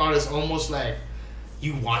talking about is almost like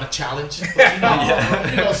you want a challenge.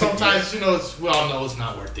 But, sometimes, we all know it's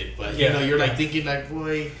not worth it. But, you're like thinking like,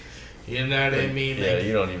 boy, you know what I mean? Yeah, like,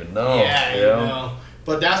 you don't even know. Yeah,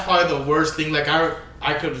 But that's probably the worst thing. Like,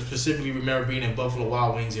 I could specifically remember being in Buffalo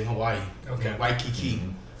Wild Wings in Hawaii. Okay. In Waikiki.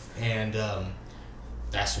 Mm-hmm. And,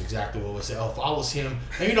 that's exactly what was said. Oh, if I was him,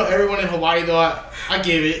 and everyone in Hawaii though, I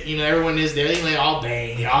give it. Everyone is there. They like all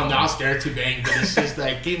bang. I'm not scared to bang, but it's just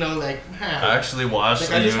like man. I actually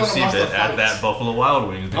watched like, the UFC at that Buffalo Wild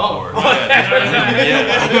Wings before. Oh.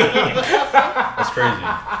 That's crazy.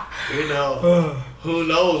 Who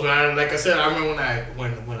knows, man? Like I said, I remember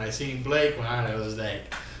when I seen Blake, I was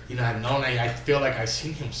like, I've known. I feel like I've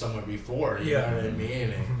seen him somewhere before. You know what I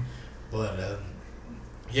mean? But.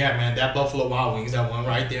 Yeah, man, that Buffalo Wild Wings, that one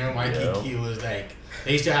right there in Waikiki was like,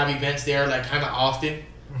 they used to have events there like kind of often.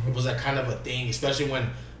 It was like kind of a thing, especially when,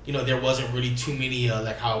 there wasn't really too many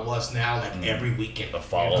like how it was now, like every weekend. A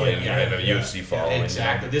following, a UFC following.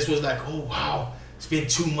 Exactly. This was like, oh, wow, it's been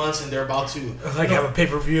 2 months and they're about to have a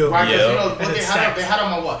pay-per-view. Right, what they had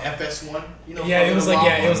them on what, FS1? It was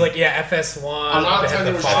FS1. A lot of times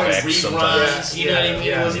they were showing reruns. You know what I mean?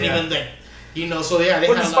 It wasn't even like, so they when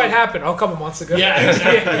did this fight happen? A couple months ago. Yeah,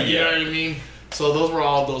 exactly. You know what I mean? So those were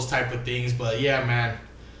all those type of things. But yeah, man,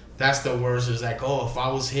 that's the worst. Is like, if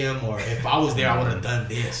I was him or if I was there, I would have done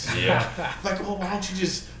this. Yeah. Like, why don't you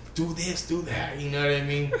just do this, do that? You know what I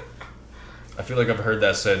mean? I feel like I've heard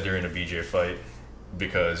that said during a BJ fight.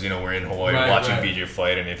 Because, we're in Hawaii watching BJ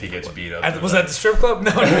fight, and if he gets beat up... Was that the strip club?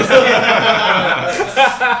 No.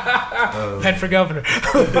 Penn for governor.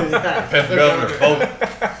 Penn for governor. Vote.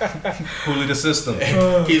 Cooley the system.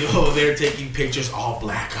 He's over there taking pictures, all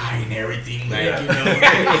black eye and everything. Like,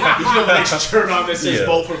 his shirt on that says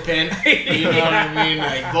vote for Penn. You know what I mean?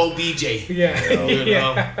 Like, vote BJ. Yeah.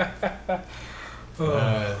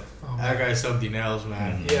 That guy's something else,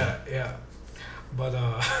 man. Yeah. But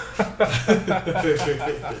I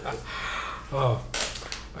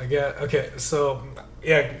get okay. So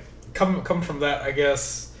come from that. I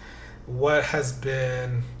guess what have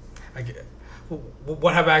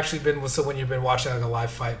actually been when you've been watching like a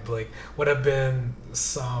live fight, Blake? What have been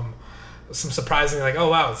some surprising like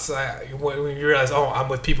when you realize I'm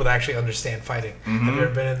with people that actually understand fighting? Mm-hmm. Have you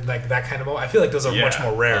ever been in like that kind of moment? I feel like those are much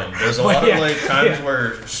more rare. There's a lot of like times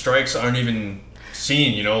where strikes aren't even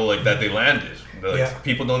seen, like that they landed. Like,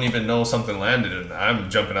 people don't even know something landed, and I'm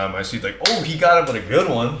jumping out of my seat like, he got him with a good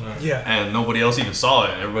one. Yeah. And nobody else even saw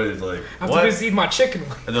it. Everybody's like, what? I'm busy eating my chicken.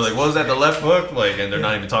 And they're like, what was that, the left hook? Like, and they're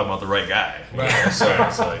not even talking about the right guy. Right. So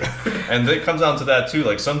it's like, and it comes down to that too.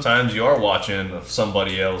 Like, sometimes you are watching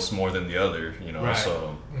somebody else more than the other, Right.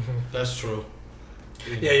 So. Mm-hmm. That's true.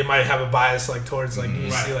 Yeah, you might have a bias like towards like you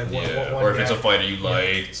see like one or if guy. it's a fighter you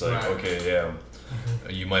like, it's like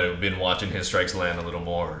you might have been watching his strikes land a little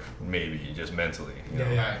more, maybe just mentally.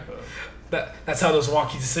 That's how those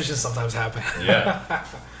wonky decisions sometimes happen. Yeah,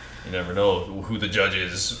 you never know who the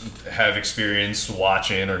judges have experience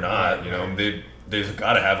watching or not. They've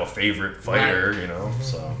got to have a favorite fighter.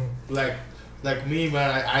 So like me,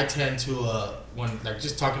 man, I tend to when like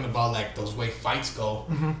just talking about like those way fights go.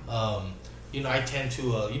 I tend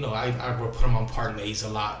to, I will put them on parlays a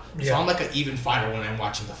lot. So I'm like an even fighter when I'm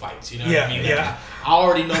watching the fights. You know what I mean? Like, I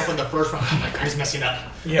already know from the first round, my guy's messing up.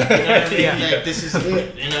 Yeah. You know what I mean? Like, this is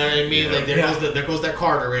it. You know what I mean? Like, there goes that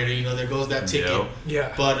card already. There goes that ticket.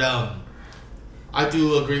 Yeah. But I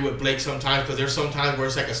do agree with Blake sometimes, because there's sometimes where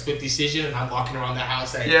it's like a split decision, and I'm walking around the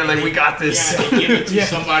house like, we got this. Yeah, they give it to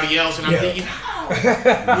somebody else, and I'm thinking, how?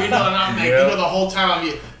 And I'm like, the whole time,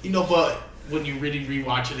 but when you really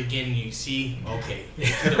rewatch it again, you see, okay,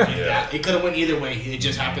 it could have went that. It could have went either way. It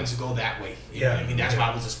just happens to go that way. You know what I mean? That's why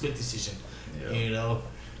it was a split decision. Yeah.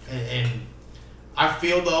 And I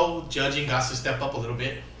feel though judging got to step up a little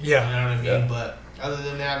bit. Yeah. You know what I mean? Yeah. But other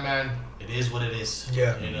than that, man, it is what it is.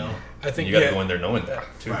 Yeah. I think you got to go in there knowing that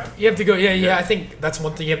too. Right. You have to go. Yeah. I think that's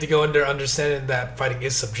one thing you have to go in there understanding that fighting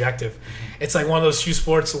is subjective. Mm-hmm. It's like one of those few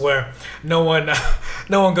sports where no one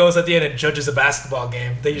goes at the end and judges a basketball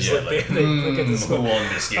game. They just they look at this. Who won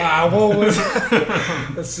this game?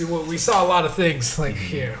 Let's see. We saw a lot of things like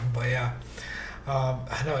here, but yeah.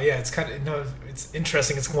 I know. Yeah, it's kind of it's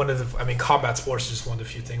interesting. It's one of the. Combat sports is just one of the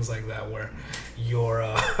few things like that where you're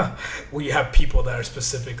where you have people that are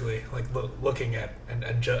specifically like looking at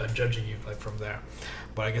and judging you like from there.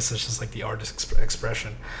 But I guess it's just like the artist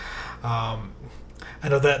expression. I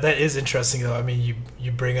know that is interesting though.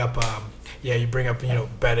 You bring up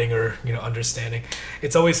betting or understanding.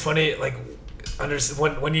 It's always funny like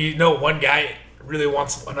when one guy really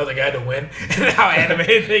wants another guy to win and how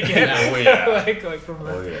animated they get. like from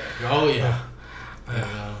that. Oh yeah.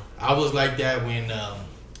 I was like that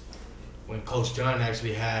when Coach John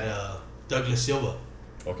actually had Douglas Silva.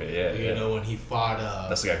 Okay, yeah. When he fought.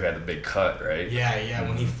 That's the guy who had the big cut, right? Yeah. Mm-hmm.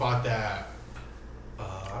 When he fought that.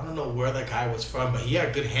 I don't know where that guy was from, but he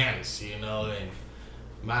had good hands, and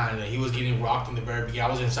man, he was getting rocked in the very beginning. I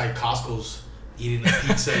was inside Costco's eating a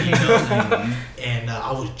pizza, and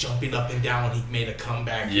I was jumping up and down when he made a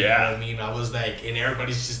comeback. You know what I mean? I was like, and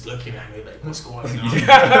everybody's just looking at me like, what's going on?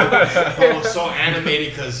 I was so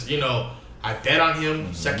animated because, I bet on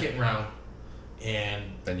him second round. And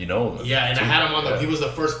I had him on he was the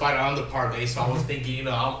first fighter on the parlay, so I was thinking,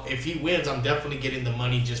 if he wins, I'm definitely getting the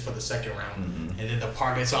money just for the second round. Mm-hmm. And then the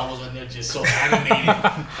parlay, so I was in there just so animated.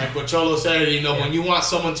 Like what Cholo said, when you want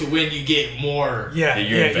someone to win, you get more. Yeah,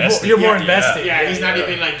 you're invested. You're more invested. Yeah, he's not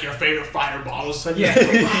even like your favorite fighter, but all of a sudden,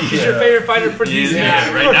 he's your favorite fighter for these.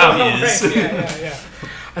 Yeah, right now he is. Yeah.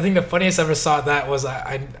 I think the funniest I ever saw that was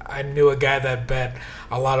I knew a guy that bet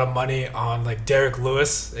a lot of money on like Derek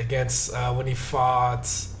Lewis against when he fought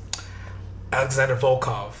Alexander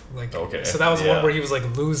Volkov. Okay. So that was one where he was like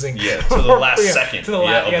losing. Yeah, to the last second. To the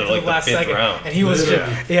last second. Round. And he was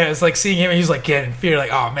just, it's like seeing him and he was like getting fear,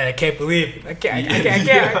 like, oh man, I can't believe it. I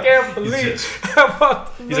can't believe it.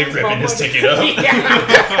 He's like ripping his ticket up. He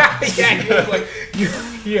was like,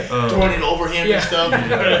 throwing it over him and stuff,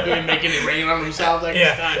 making it rain on himself. Like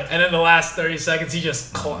and then the last 30 seconds, he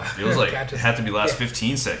just it was like, it had to be last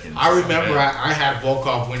 15 seconds. I remember I had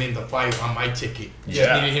Volkov winning the fight on my ticket.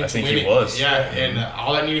 Yeah, needed him I think he was. Yeah, and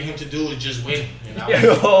all I needed him to do was just win. Man. I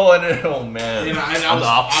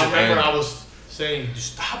remember I was saying,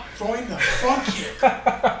 just stop throwing the front kick,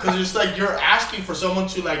 because it's like you're asking for someone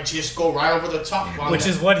to like just go right over the top, which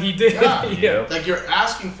is what he did. Yeah. Like you're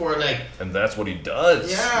asking for like, and that's what he does.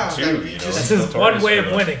 Yeah, too. Like, that's his one way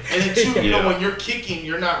of winning. And then too, you know, when you're kicking,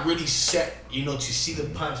 you're not really set, to see the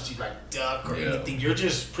punch, to like duck or anything. You're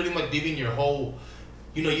just pretty much leaving your whole.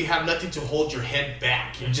 You have nothing to hold your head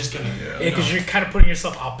back. You're just gonna, because you're kind of putting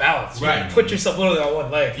yourself off balance. Right. You put yourself literally on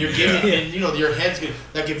one leg. You're giving, and your head's good.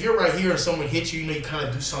 Like if you're right here and someone hits you, you kind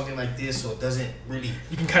of do something like this, so it doesn't really.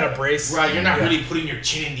 You can kind of brace. Right. You're not really putting your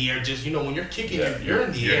chin in the air. Just when you're kicking, you're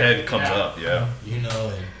in the air. Your head comes up. Yeah. And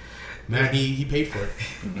man, he paid for it.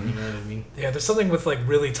 You know what I mean? Yeah. There's something with like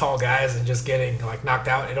really tall guys and just getting like knocked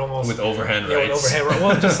out. It almost with overhand rights. With overhand right.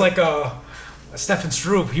 Well, just like Stefan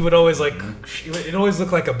Struve, he would always like. It always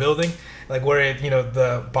looked like a building, like where it,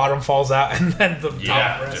 the bottom falls out and then the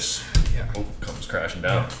top rests. Comes crashing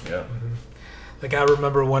down. Yeah. Mm-hmm. Like I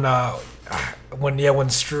remember when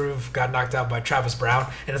Struve got knocked out by Travis Brown,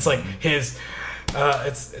 and it's like his,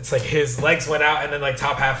 it's like his legs went out and then like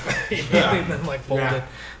top half and then like folded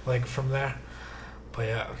like from there.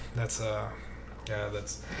 But that's.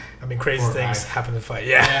 I mean, crazy poor things happen to fight.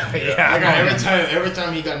 Yeah. Every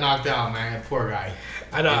time he got knocked out, man, poor guy.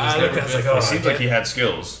 I know. I looked at it it seemed like he had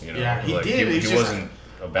skills. Yeah, he did. He wasn't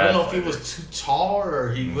a bad. I don't know if he was too tall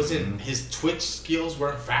or he wasn't. His twitch skills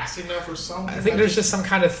weren't fast enough or something. I think there's just some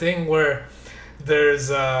kind of thing where there's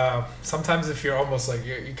sometimes if you're almost like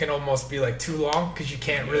you can almost be like too long because you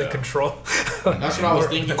can't really control. That's what I was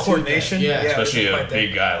thinking. The coordination. Especially a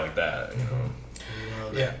big guy like that.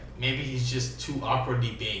 Maybe he's just too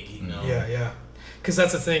awkwardly big, Yeah. Because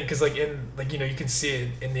that's the thing. Because you can see it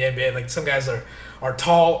in the NBA. Like some guys are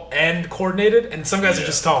tall and coordinated, and some guys are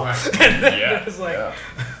just tall. Right. And then it's like,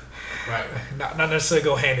 right, not necessarily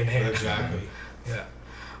go hand in hand. Exactly. Yeah,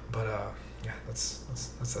 but that's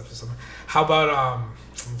definitely something. How about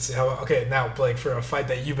let's see. Okay, now Blake, for a fight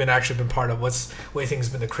that you've been part of, what do you think has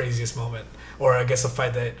been the craziest moment? Or I guess a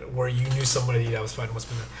fight where you knew somebody that was fighting, what's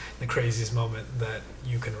been the craziest moment that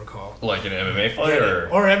you can recall? Like an MMA fight,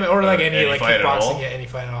 or like any like kickboxing, any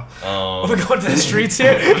fight at all. Are we going to the streets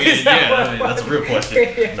here? That's a real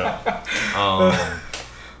question. No.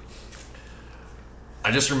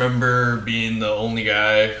 I just remember being the only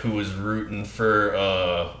guy who was rooting for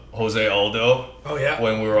Jose Aldo. Oh yeah.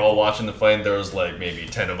 When we were all watching the fight, there was like maybe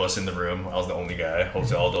 10 of us in the room. I was the only guy.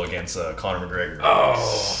 Jose Aldo against Conor McGregor.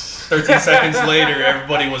 Oh. 13 seconds later,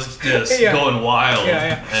 everybody was just going wild.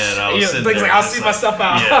 Yeah. And I was sitting there. Like, I'll see myself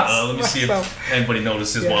out. Yeah, let me see if anybody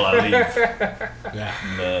notices while I leave. Yeah.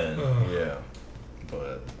 Man, yeah.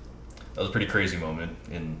 But that was a pretty crazy moment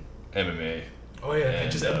in MMA. Oh yeah, and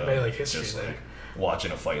just MMA like history. Just, like,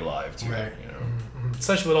 watching a fight live too. Right.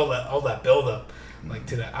 Especially with all that build up. Like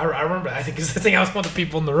to that, I remember. I think it's the thing. I was one of the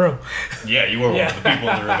people in the room. Yeah, you were one of the people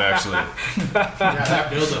in the room, actually.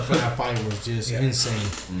 That build up for that fight was just insane.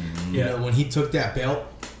 Mm-hmm. When he took that belt,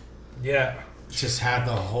 just had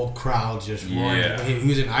the whole crowd just roaring. Yeah. He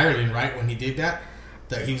was in Ireland, right? When he did that,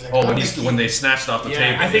 he was like, when they snatched off the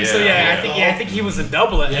table. I think so. Yeah, I think he was a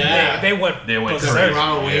double. Yeah, they went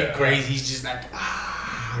crazy. Crazy. He's just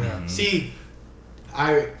like See,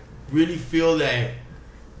 I really feel that.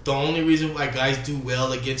 The only reason why guys do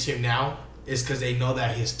well against him now is because they know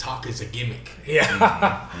that his talk is a gimmick.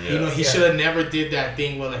 Yeah. He should have never did that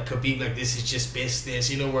thing where like Khabib, like this is just business,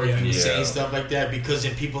 where he was saying stuff like that because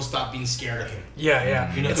then people stopped being scared of him.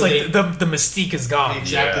 Yeah. It's like the mystique is gone.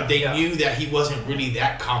 Exactly. They knew that he wasn't really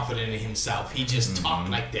that confident in himself. He just talked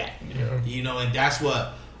like that. And that's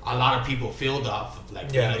what a lot of people feeled off of. Like,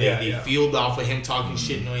 they feeled off of him talking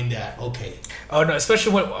shit, knowing that, okay. Oh, no,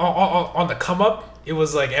 especially when on the come up, it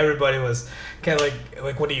was like everybody was kind of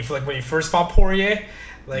like when he first fought Poirier.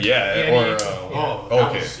 Like, you know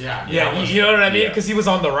what I mean? Because he was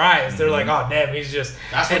on the rise. They're like, oh damn, he's just.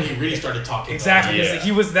 That's when he really started talking. Exactly, because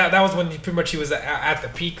he was that was when he was at the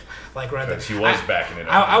peak, like right there. He was backing it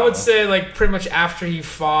up. I would say like pretty much after he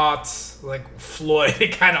fought like Floyd,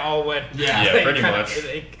 it kind of all went. Pretty much.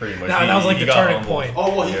 That was like the turning point.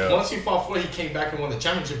 Oh well, once he fought Floyd, he came back and won the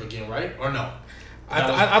championship again, right? Or no?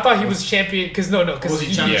 I thought he was champion because was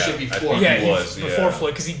he championship before? He was before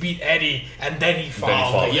Floyd because he beat Eddie and then he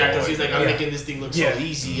fought. Yeah, because he's like, I'm making this thing look so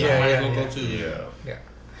easy. I might as well go too. Yeah.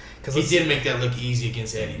 He did make that look easy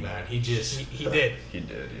against Eddie, man. He did.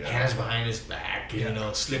 Hands behind his back, you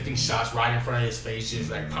know, slipping shots right in front of his face,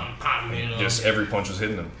 just like pop, you know. Just every punch was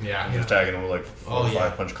hitting him. Yeah. Just tagging him with like 4 or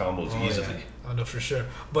 5 punch combos easily. Yeah. Oh no, for sure.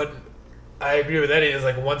 But I agree with Eddie. Is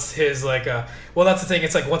like once his well, that's the thing.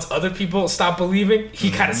 It's like once other people stop believing,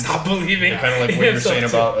 he kind of stopped believing. Kind of like what you're saying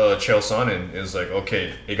about Chael Sonnen is like,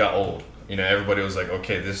 okay, it got old. You know, everybody was like,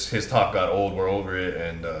 okay, his talk got old. We're over it,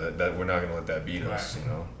 and that we're not gonna let that beat us. You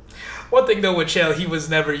know. One thing though with Chael, he was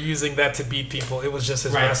never using that to beat people. It was just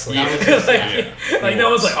his wrestling. Like no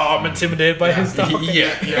one's like, oh, I'm intimidated by his stuff.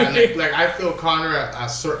 Like I feel Conor at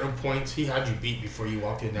certain points, he had you beat before you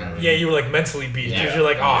walked in there. Yeah, you were like mentally beat because you're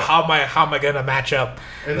like, oh, how am I gonna match up?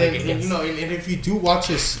 And then you know, and if you do watch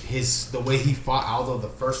the way he fought Aldo the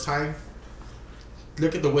first time,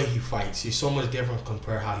 look at the way he fights. He's so much different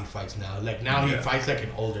compared to how he fights now. Like now he fights like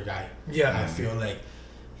an older guy. Yeah, I feel like.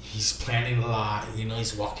 He's planning a lot, you know,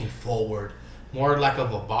 he's walking forward. More like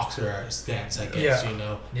of a boxer stance, I guess, you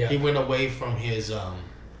know. Yeah. He went away from his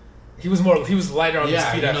he was lighter on his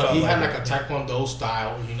feet. You know, he had like a Taekwondo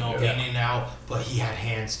style, you know, in and out, but he had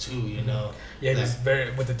hands too, you know. Yeah, he was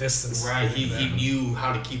very with the distance. Right, he knew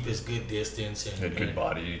how to keep his good distance and he had good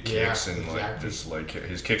body kicks like just like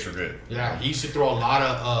his kicks were good. Yeah, he used to throw a lot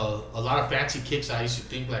of fancy kicks. I used to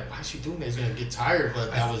think like, why is he doing that? He's gonna get tired, but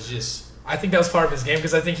that was just. I think that was part of his game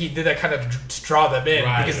because I think he did that kind of to draw them in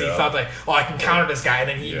because he thought like, oh, I can counter this guy, and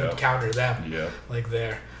then he would counter them. Yeah, like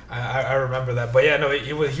there. I remember that, but he had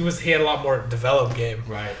a lot more developed game,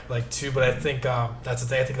 right? Like too, but I think that's the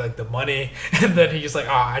thing. I think like the money, and then he's just like,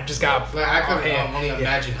 oh, I just got. Like, I can only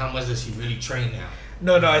imagine how much does he really train now.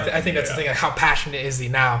 No, I think that's the thing. Like, how passionate is he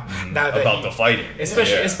now? Now that about the fighting,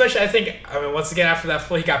 especially I think. I mean, once again after that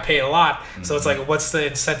fight, he got paid a lot, so it's like, what's the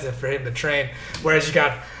incentive for him to train? Whereas you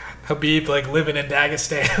got Khabib like living in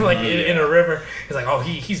Dagestan, like in a river. He's like, oh,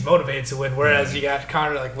 he's motivated to win. Whereas you got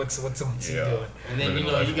Conor, like, what's he doing? And then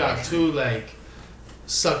you got two like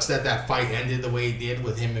sucks that fight ended the way it did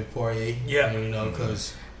with him and Poirier. Yeah, you know,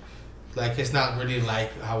 because like it's not really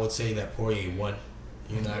like I would say that Poirier won.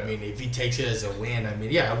 You know what I mean? If he takes it as a win, I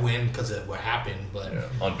mean, a win because of what happened, but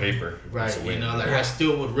on paper, right? You know, like I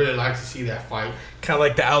still would really like to see that fight. Kind of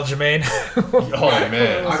like the Aljamain. Oh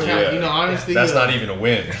man, I can't. You know, honestly, that's not even a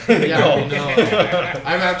win.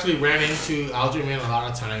 I've actually ran into Aljamain a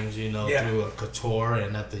lot of times. You know, through a Couture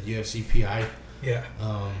and at the UFC PI. Yeah.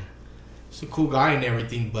 He's a cool guy and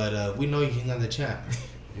everything, but we know he's not the champ.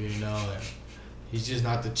 You know, he's just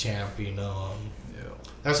not the champ. You know.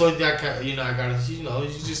 That's the only thing I gotta, you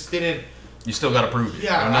just didn't. You still gotta prove it.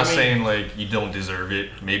 Yeah, I'm not saying like you don't deserve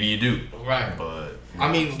it. Maybe you do. Right. But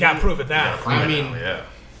I mean, you gotta prove it now.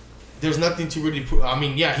 There's nothing to really prove. I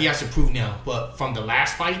mean, he has to prove now. But from the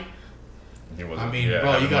last fight, bro,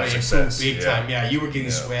 you gotta improve big time. Yeah, you were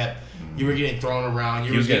getting swept. You were getting thrown around.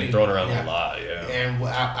 He was getting thrown around a lot, And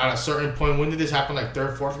at a certain point, when did this happen? Like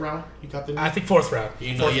third, fourth round? You got the? I think fourth round.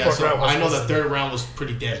 You know, fourth round I know the third round was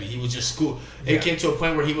pretty deadly. He was just It came to a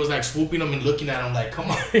point where he was like swooping him and looking at him like,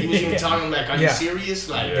 "Come on." He was even telling him like, "Are you serious?"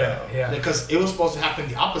 Like, because it was supposed to happen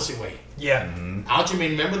the opposite way. Yeah.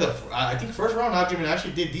 Aljamain, remember I think first round Aljamain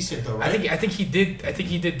actually did decent though, right? I think he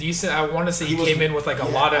did decent. I want to say he came in with like a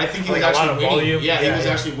lot of volume. Yeah, he was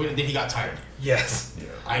actually winning. Then he got tired. Yes.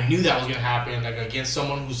 I knew that was gonna happen. Like against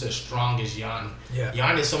someone who's as strong as Jan. Yeah.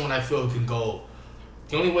 Jan is someone I feel can go.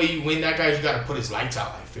 The only way you win that guy is you gotta put his lights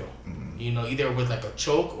out. I feel. You know, either with like a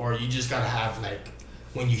choke or you just gotta have like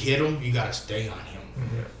when you hit him, you gotta stay on him.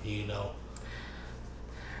 You know.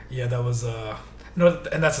 Yeah, that was no,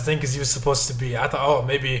 and that's the thing because he was supposed to be. I thought, oh,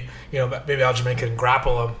 maybe Aljamain can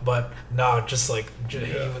grapple him, but no, just like he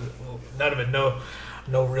was, none of it.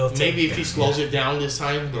 No real. Maybe if he slows it down this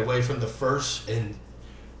time, away from the first, and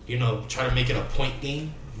try to make it a point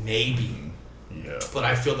game, maybe. Yeah. But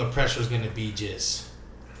I feel the pressure is going to be just.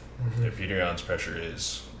 Peter Yan's pressure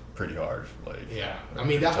is pretty hard. I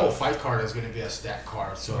mean that whole fight card is going to be a stat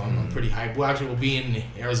card, so I'm pretty hyped. We'll be in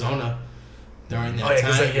Arizona during that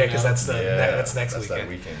time. Because that's next weekend. That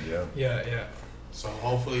weekend, Yeah. So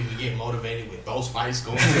hopefully we get motivated with those fights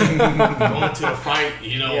going to the fight,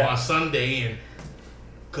 on Sunday, and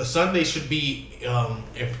because Sunday should be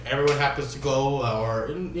if everyone happens to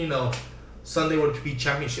go Sunday would be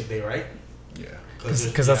championship day, right? Yeah.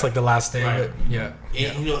 Because that's like the last day of it. Yeah.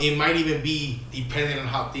 It might even be depending on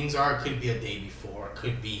how things are. It could be a day before. It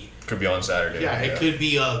could be on Saturday. Yeah, it could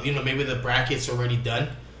be maybe the bracket's already done.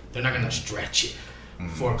 They're not gonna stretch it.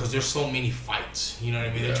 because there's so many fights. You know what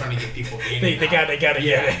I mean? They're trying to get people in. They got it.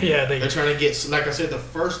 Yeah. They're trying to get. Like I said, the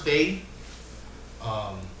first day,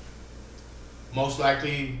 most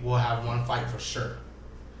likely we'll have one fight for sure.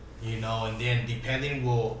 You know, and then depending,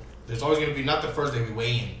 there's always going to be, not the first day we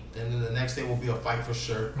weigh in. Then the next day will be a fight for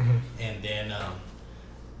sure. And then,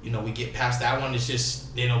 we get past that one. It's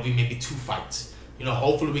just, then it'll be maybe 2 fights. You know,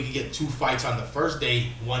 hopefully we can get 2 fights on the first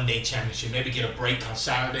day, 1-day championship. Maybe get a break on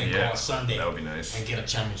Saturday and go on Sunday. That would be nice. And get a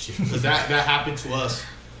championship. Because that happened to us.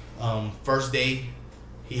 First day,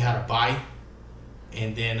 he had a bye.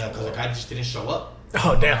 And then, because the guy just didn't show up.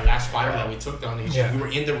 Oh, damn. Our last fighter that we took down, we were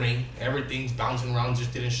in the ring. Everything's bouncing around,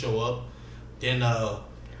 just didn't show up. Then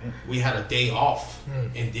we had a day off,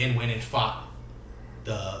 and then went and fought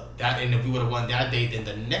and if we would have won that day, then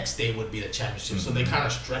the next day would be the championship. So they kind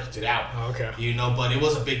of stretched it out. Oh, okay. You know, but it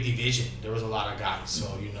was a big division. There was a lot of guys. So,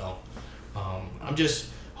 I'm just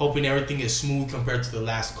hoping everything is smooth compared to the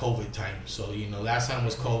last COVID time. So, last time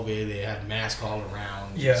was COVID. They had masks all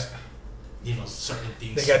around. Yeah. Certain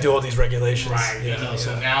things. They got to do all these regulations. Right.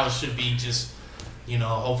 So now it should be just,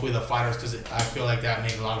 hopefully the fighters, because I feel like that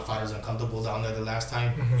made a lot of fighters uncomfortable down there the last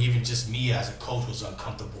time. Even just me as a coach was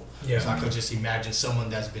uncomfortable. Yeah. So I could just imagine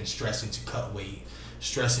someone that's been stressing to cut weight,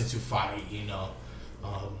 stressing to fight,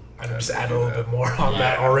 I just add a little bit more on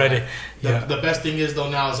that already. The best thing is, though,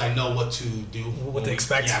 now is I know what to do. What to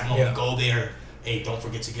expect. When we go there, hey, don't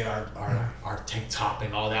forget to get our tank top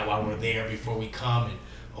and all that while we're there before we come. And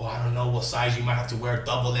I don't know what size you might have to wear,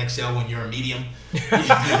 double XL when you're a medium. You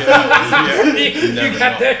got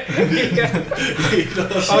that. Here's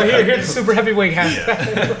the super heavyweight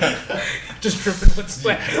hat. Just dripping with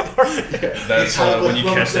sweat. That's when you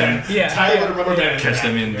catch them. Tie it with a rubber band. Catch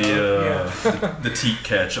them in the teat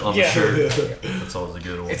catch on the shirt. That's always a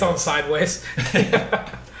good one. It's on sideways. And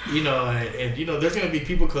there's gonna be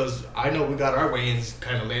people, because I know we got our weigh-ins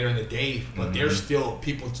kind of later in the day, but there's still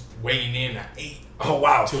people weighing in at 8. Oh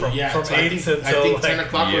wow! From 8 I think 10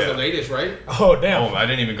 o'clock was the latest, right? Oh damn! Oh, I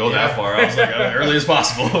didn't even go that far. I was like, early as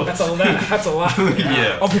possible. That's a lot.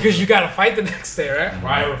 Yeah. Oh, because you got to fight the next day, right?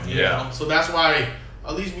 Right. Yeah. So that's why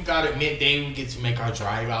at least we got it midday. We get to make our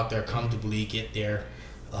drive out there comfortably, get there.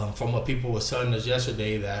 From what people were telling us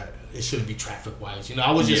yesterday, that it shouldn't be traffic wise.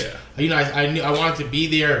 I was just, I knew I wanted to be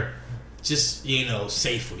there, just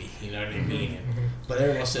safely. You know what I mean? But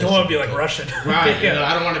everyone says don't want to be like Russian, right?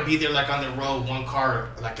 I don't want to be there like on the road, one car,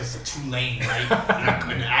 like it's a 2-lane, right?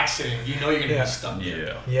 And an accident, you're gonna be stuck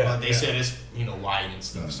there. Yeah. But they said it's wide and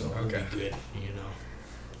stuff, so it'll be good.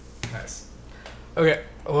 Nice. Okay.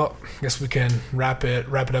 Well, I guess we can wrap it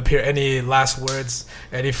up here. Any last words,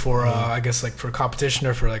 Eddie, for I guess like for competition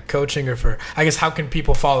or for like coaching or for how can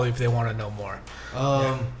people follow you if they want to know more?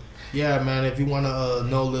 Yeah, man. If you want to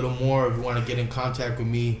know a little more, if you want to get in contact with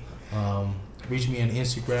me, reach me on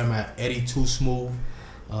Instagram at Eddie2Smooth.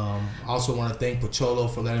 I also want to thank Pocholo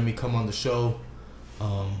for letting me come on the show.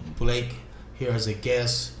 Blake here as a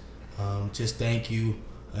guest. Just thank you.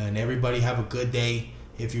 And everybody have a good day.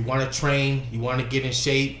 If you want to train, you want to get in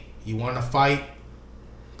shape, you want to fight,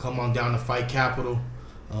 come on down to Fight Capital.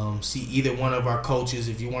 See either one of our coaches.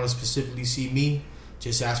 If you want to specifically see me,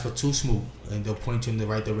 just ask for 2 Smooth and they'll point you in the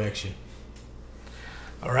right direction.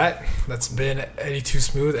 All right, that's been Eddie 2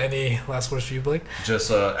 Smooth. Any last words for you, Blake?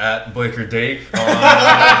 Just at Blaker Dave on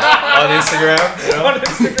Instagram. On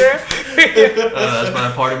Instagram. That's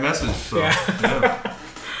my party message. So,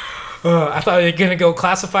 I thought you were gonna go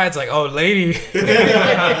classifieds like, lady.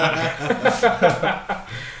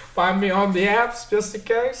 Find me on the apps just in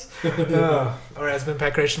case. All right, it's been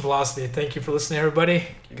Pack Creation Philosophy. Thank you for listening, everybody.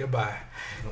 Goodbye.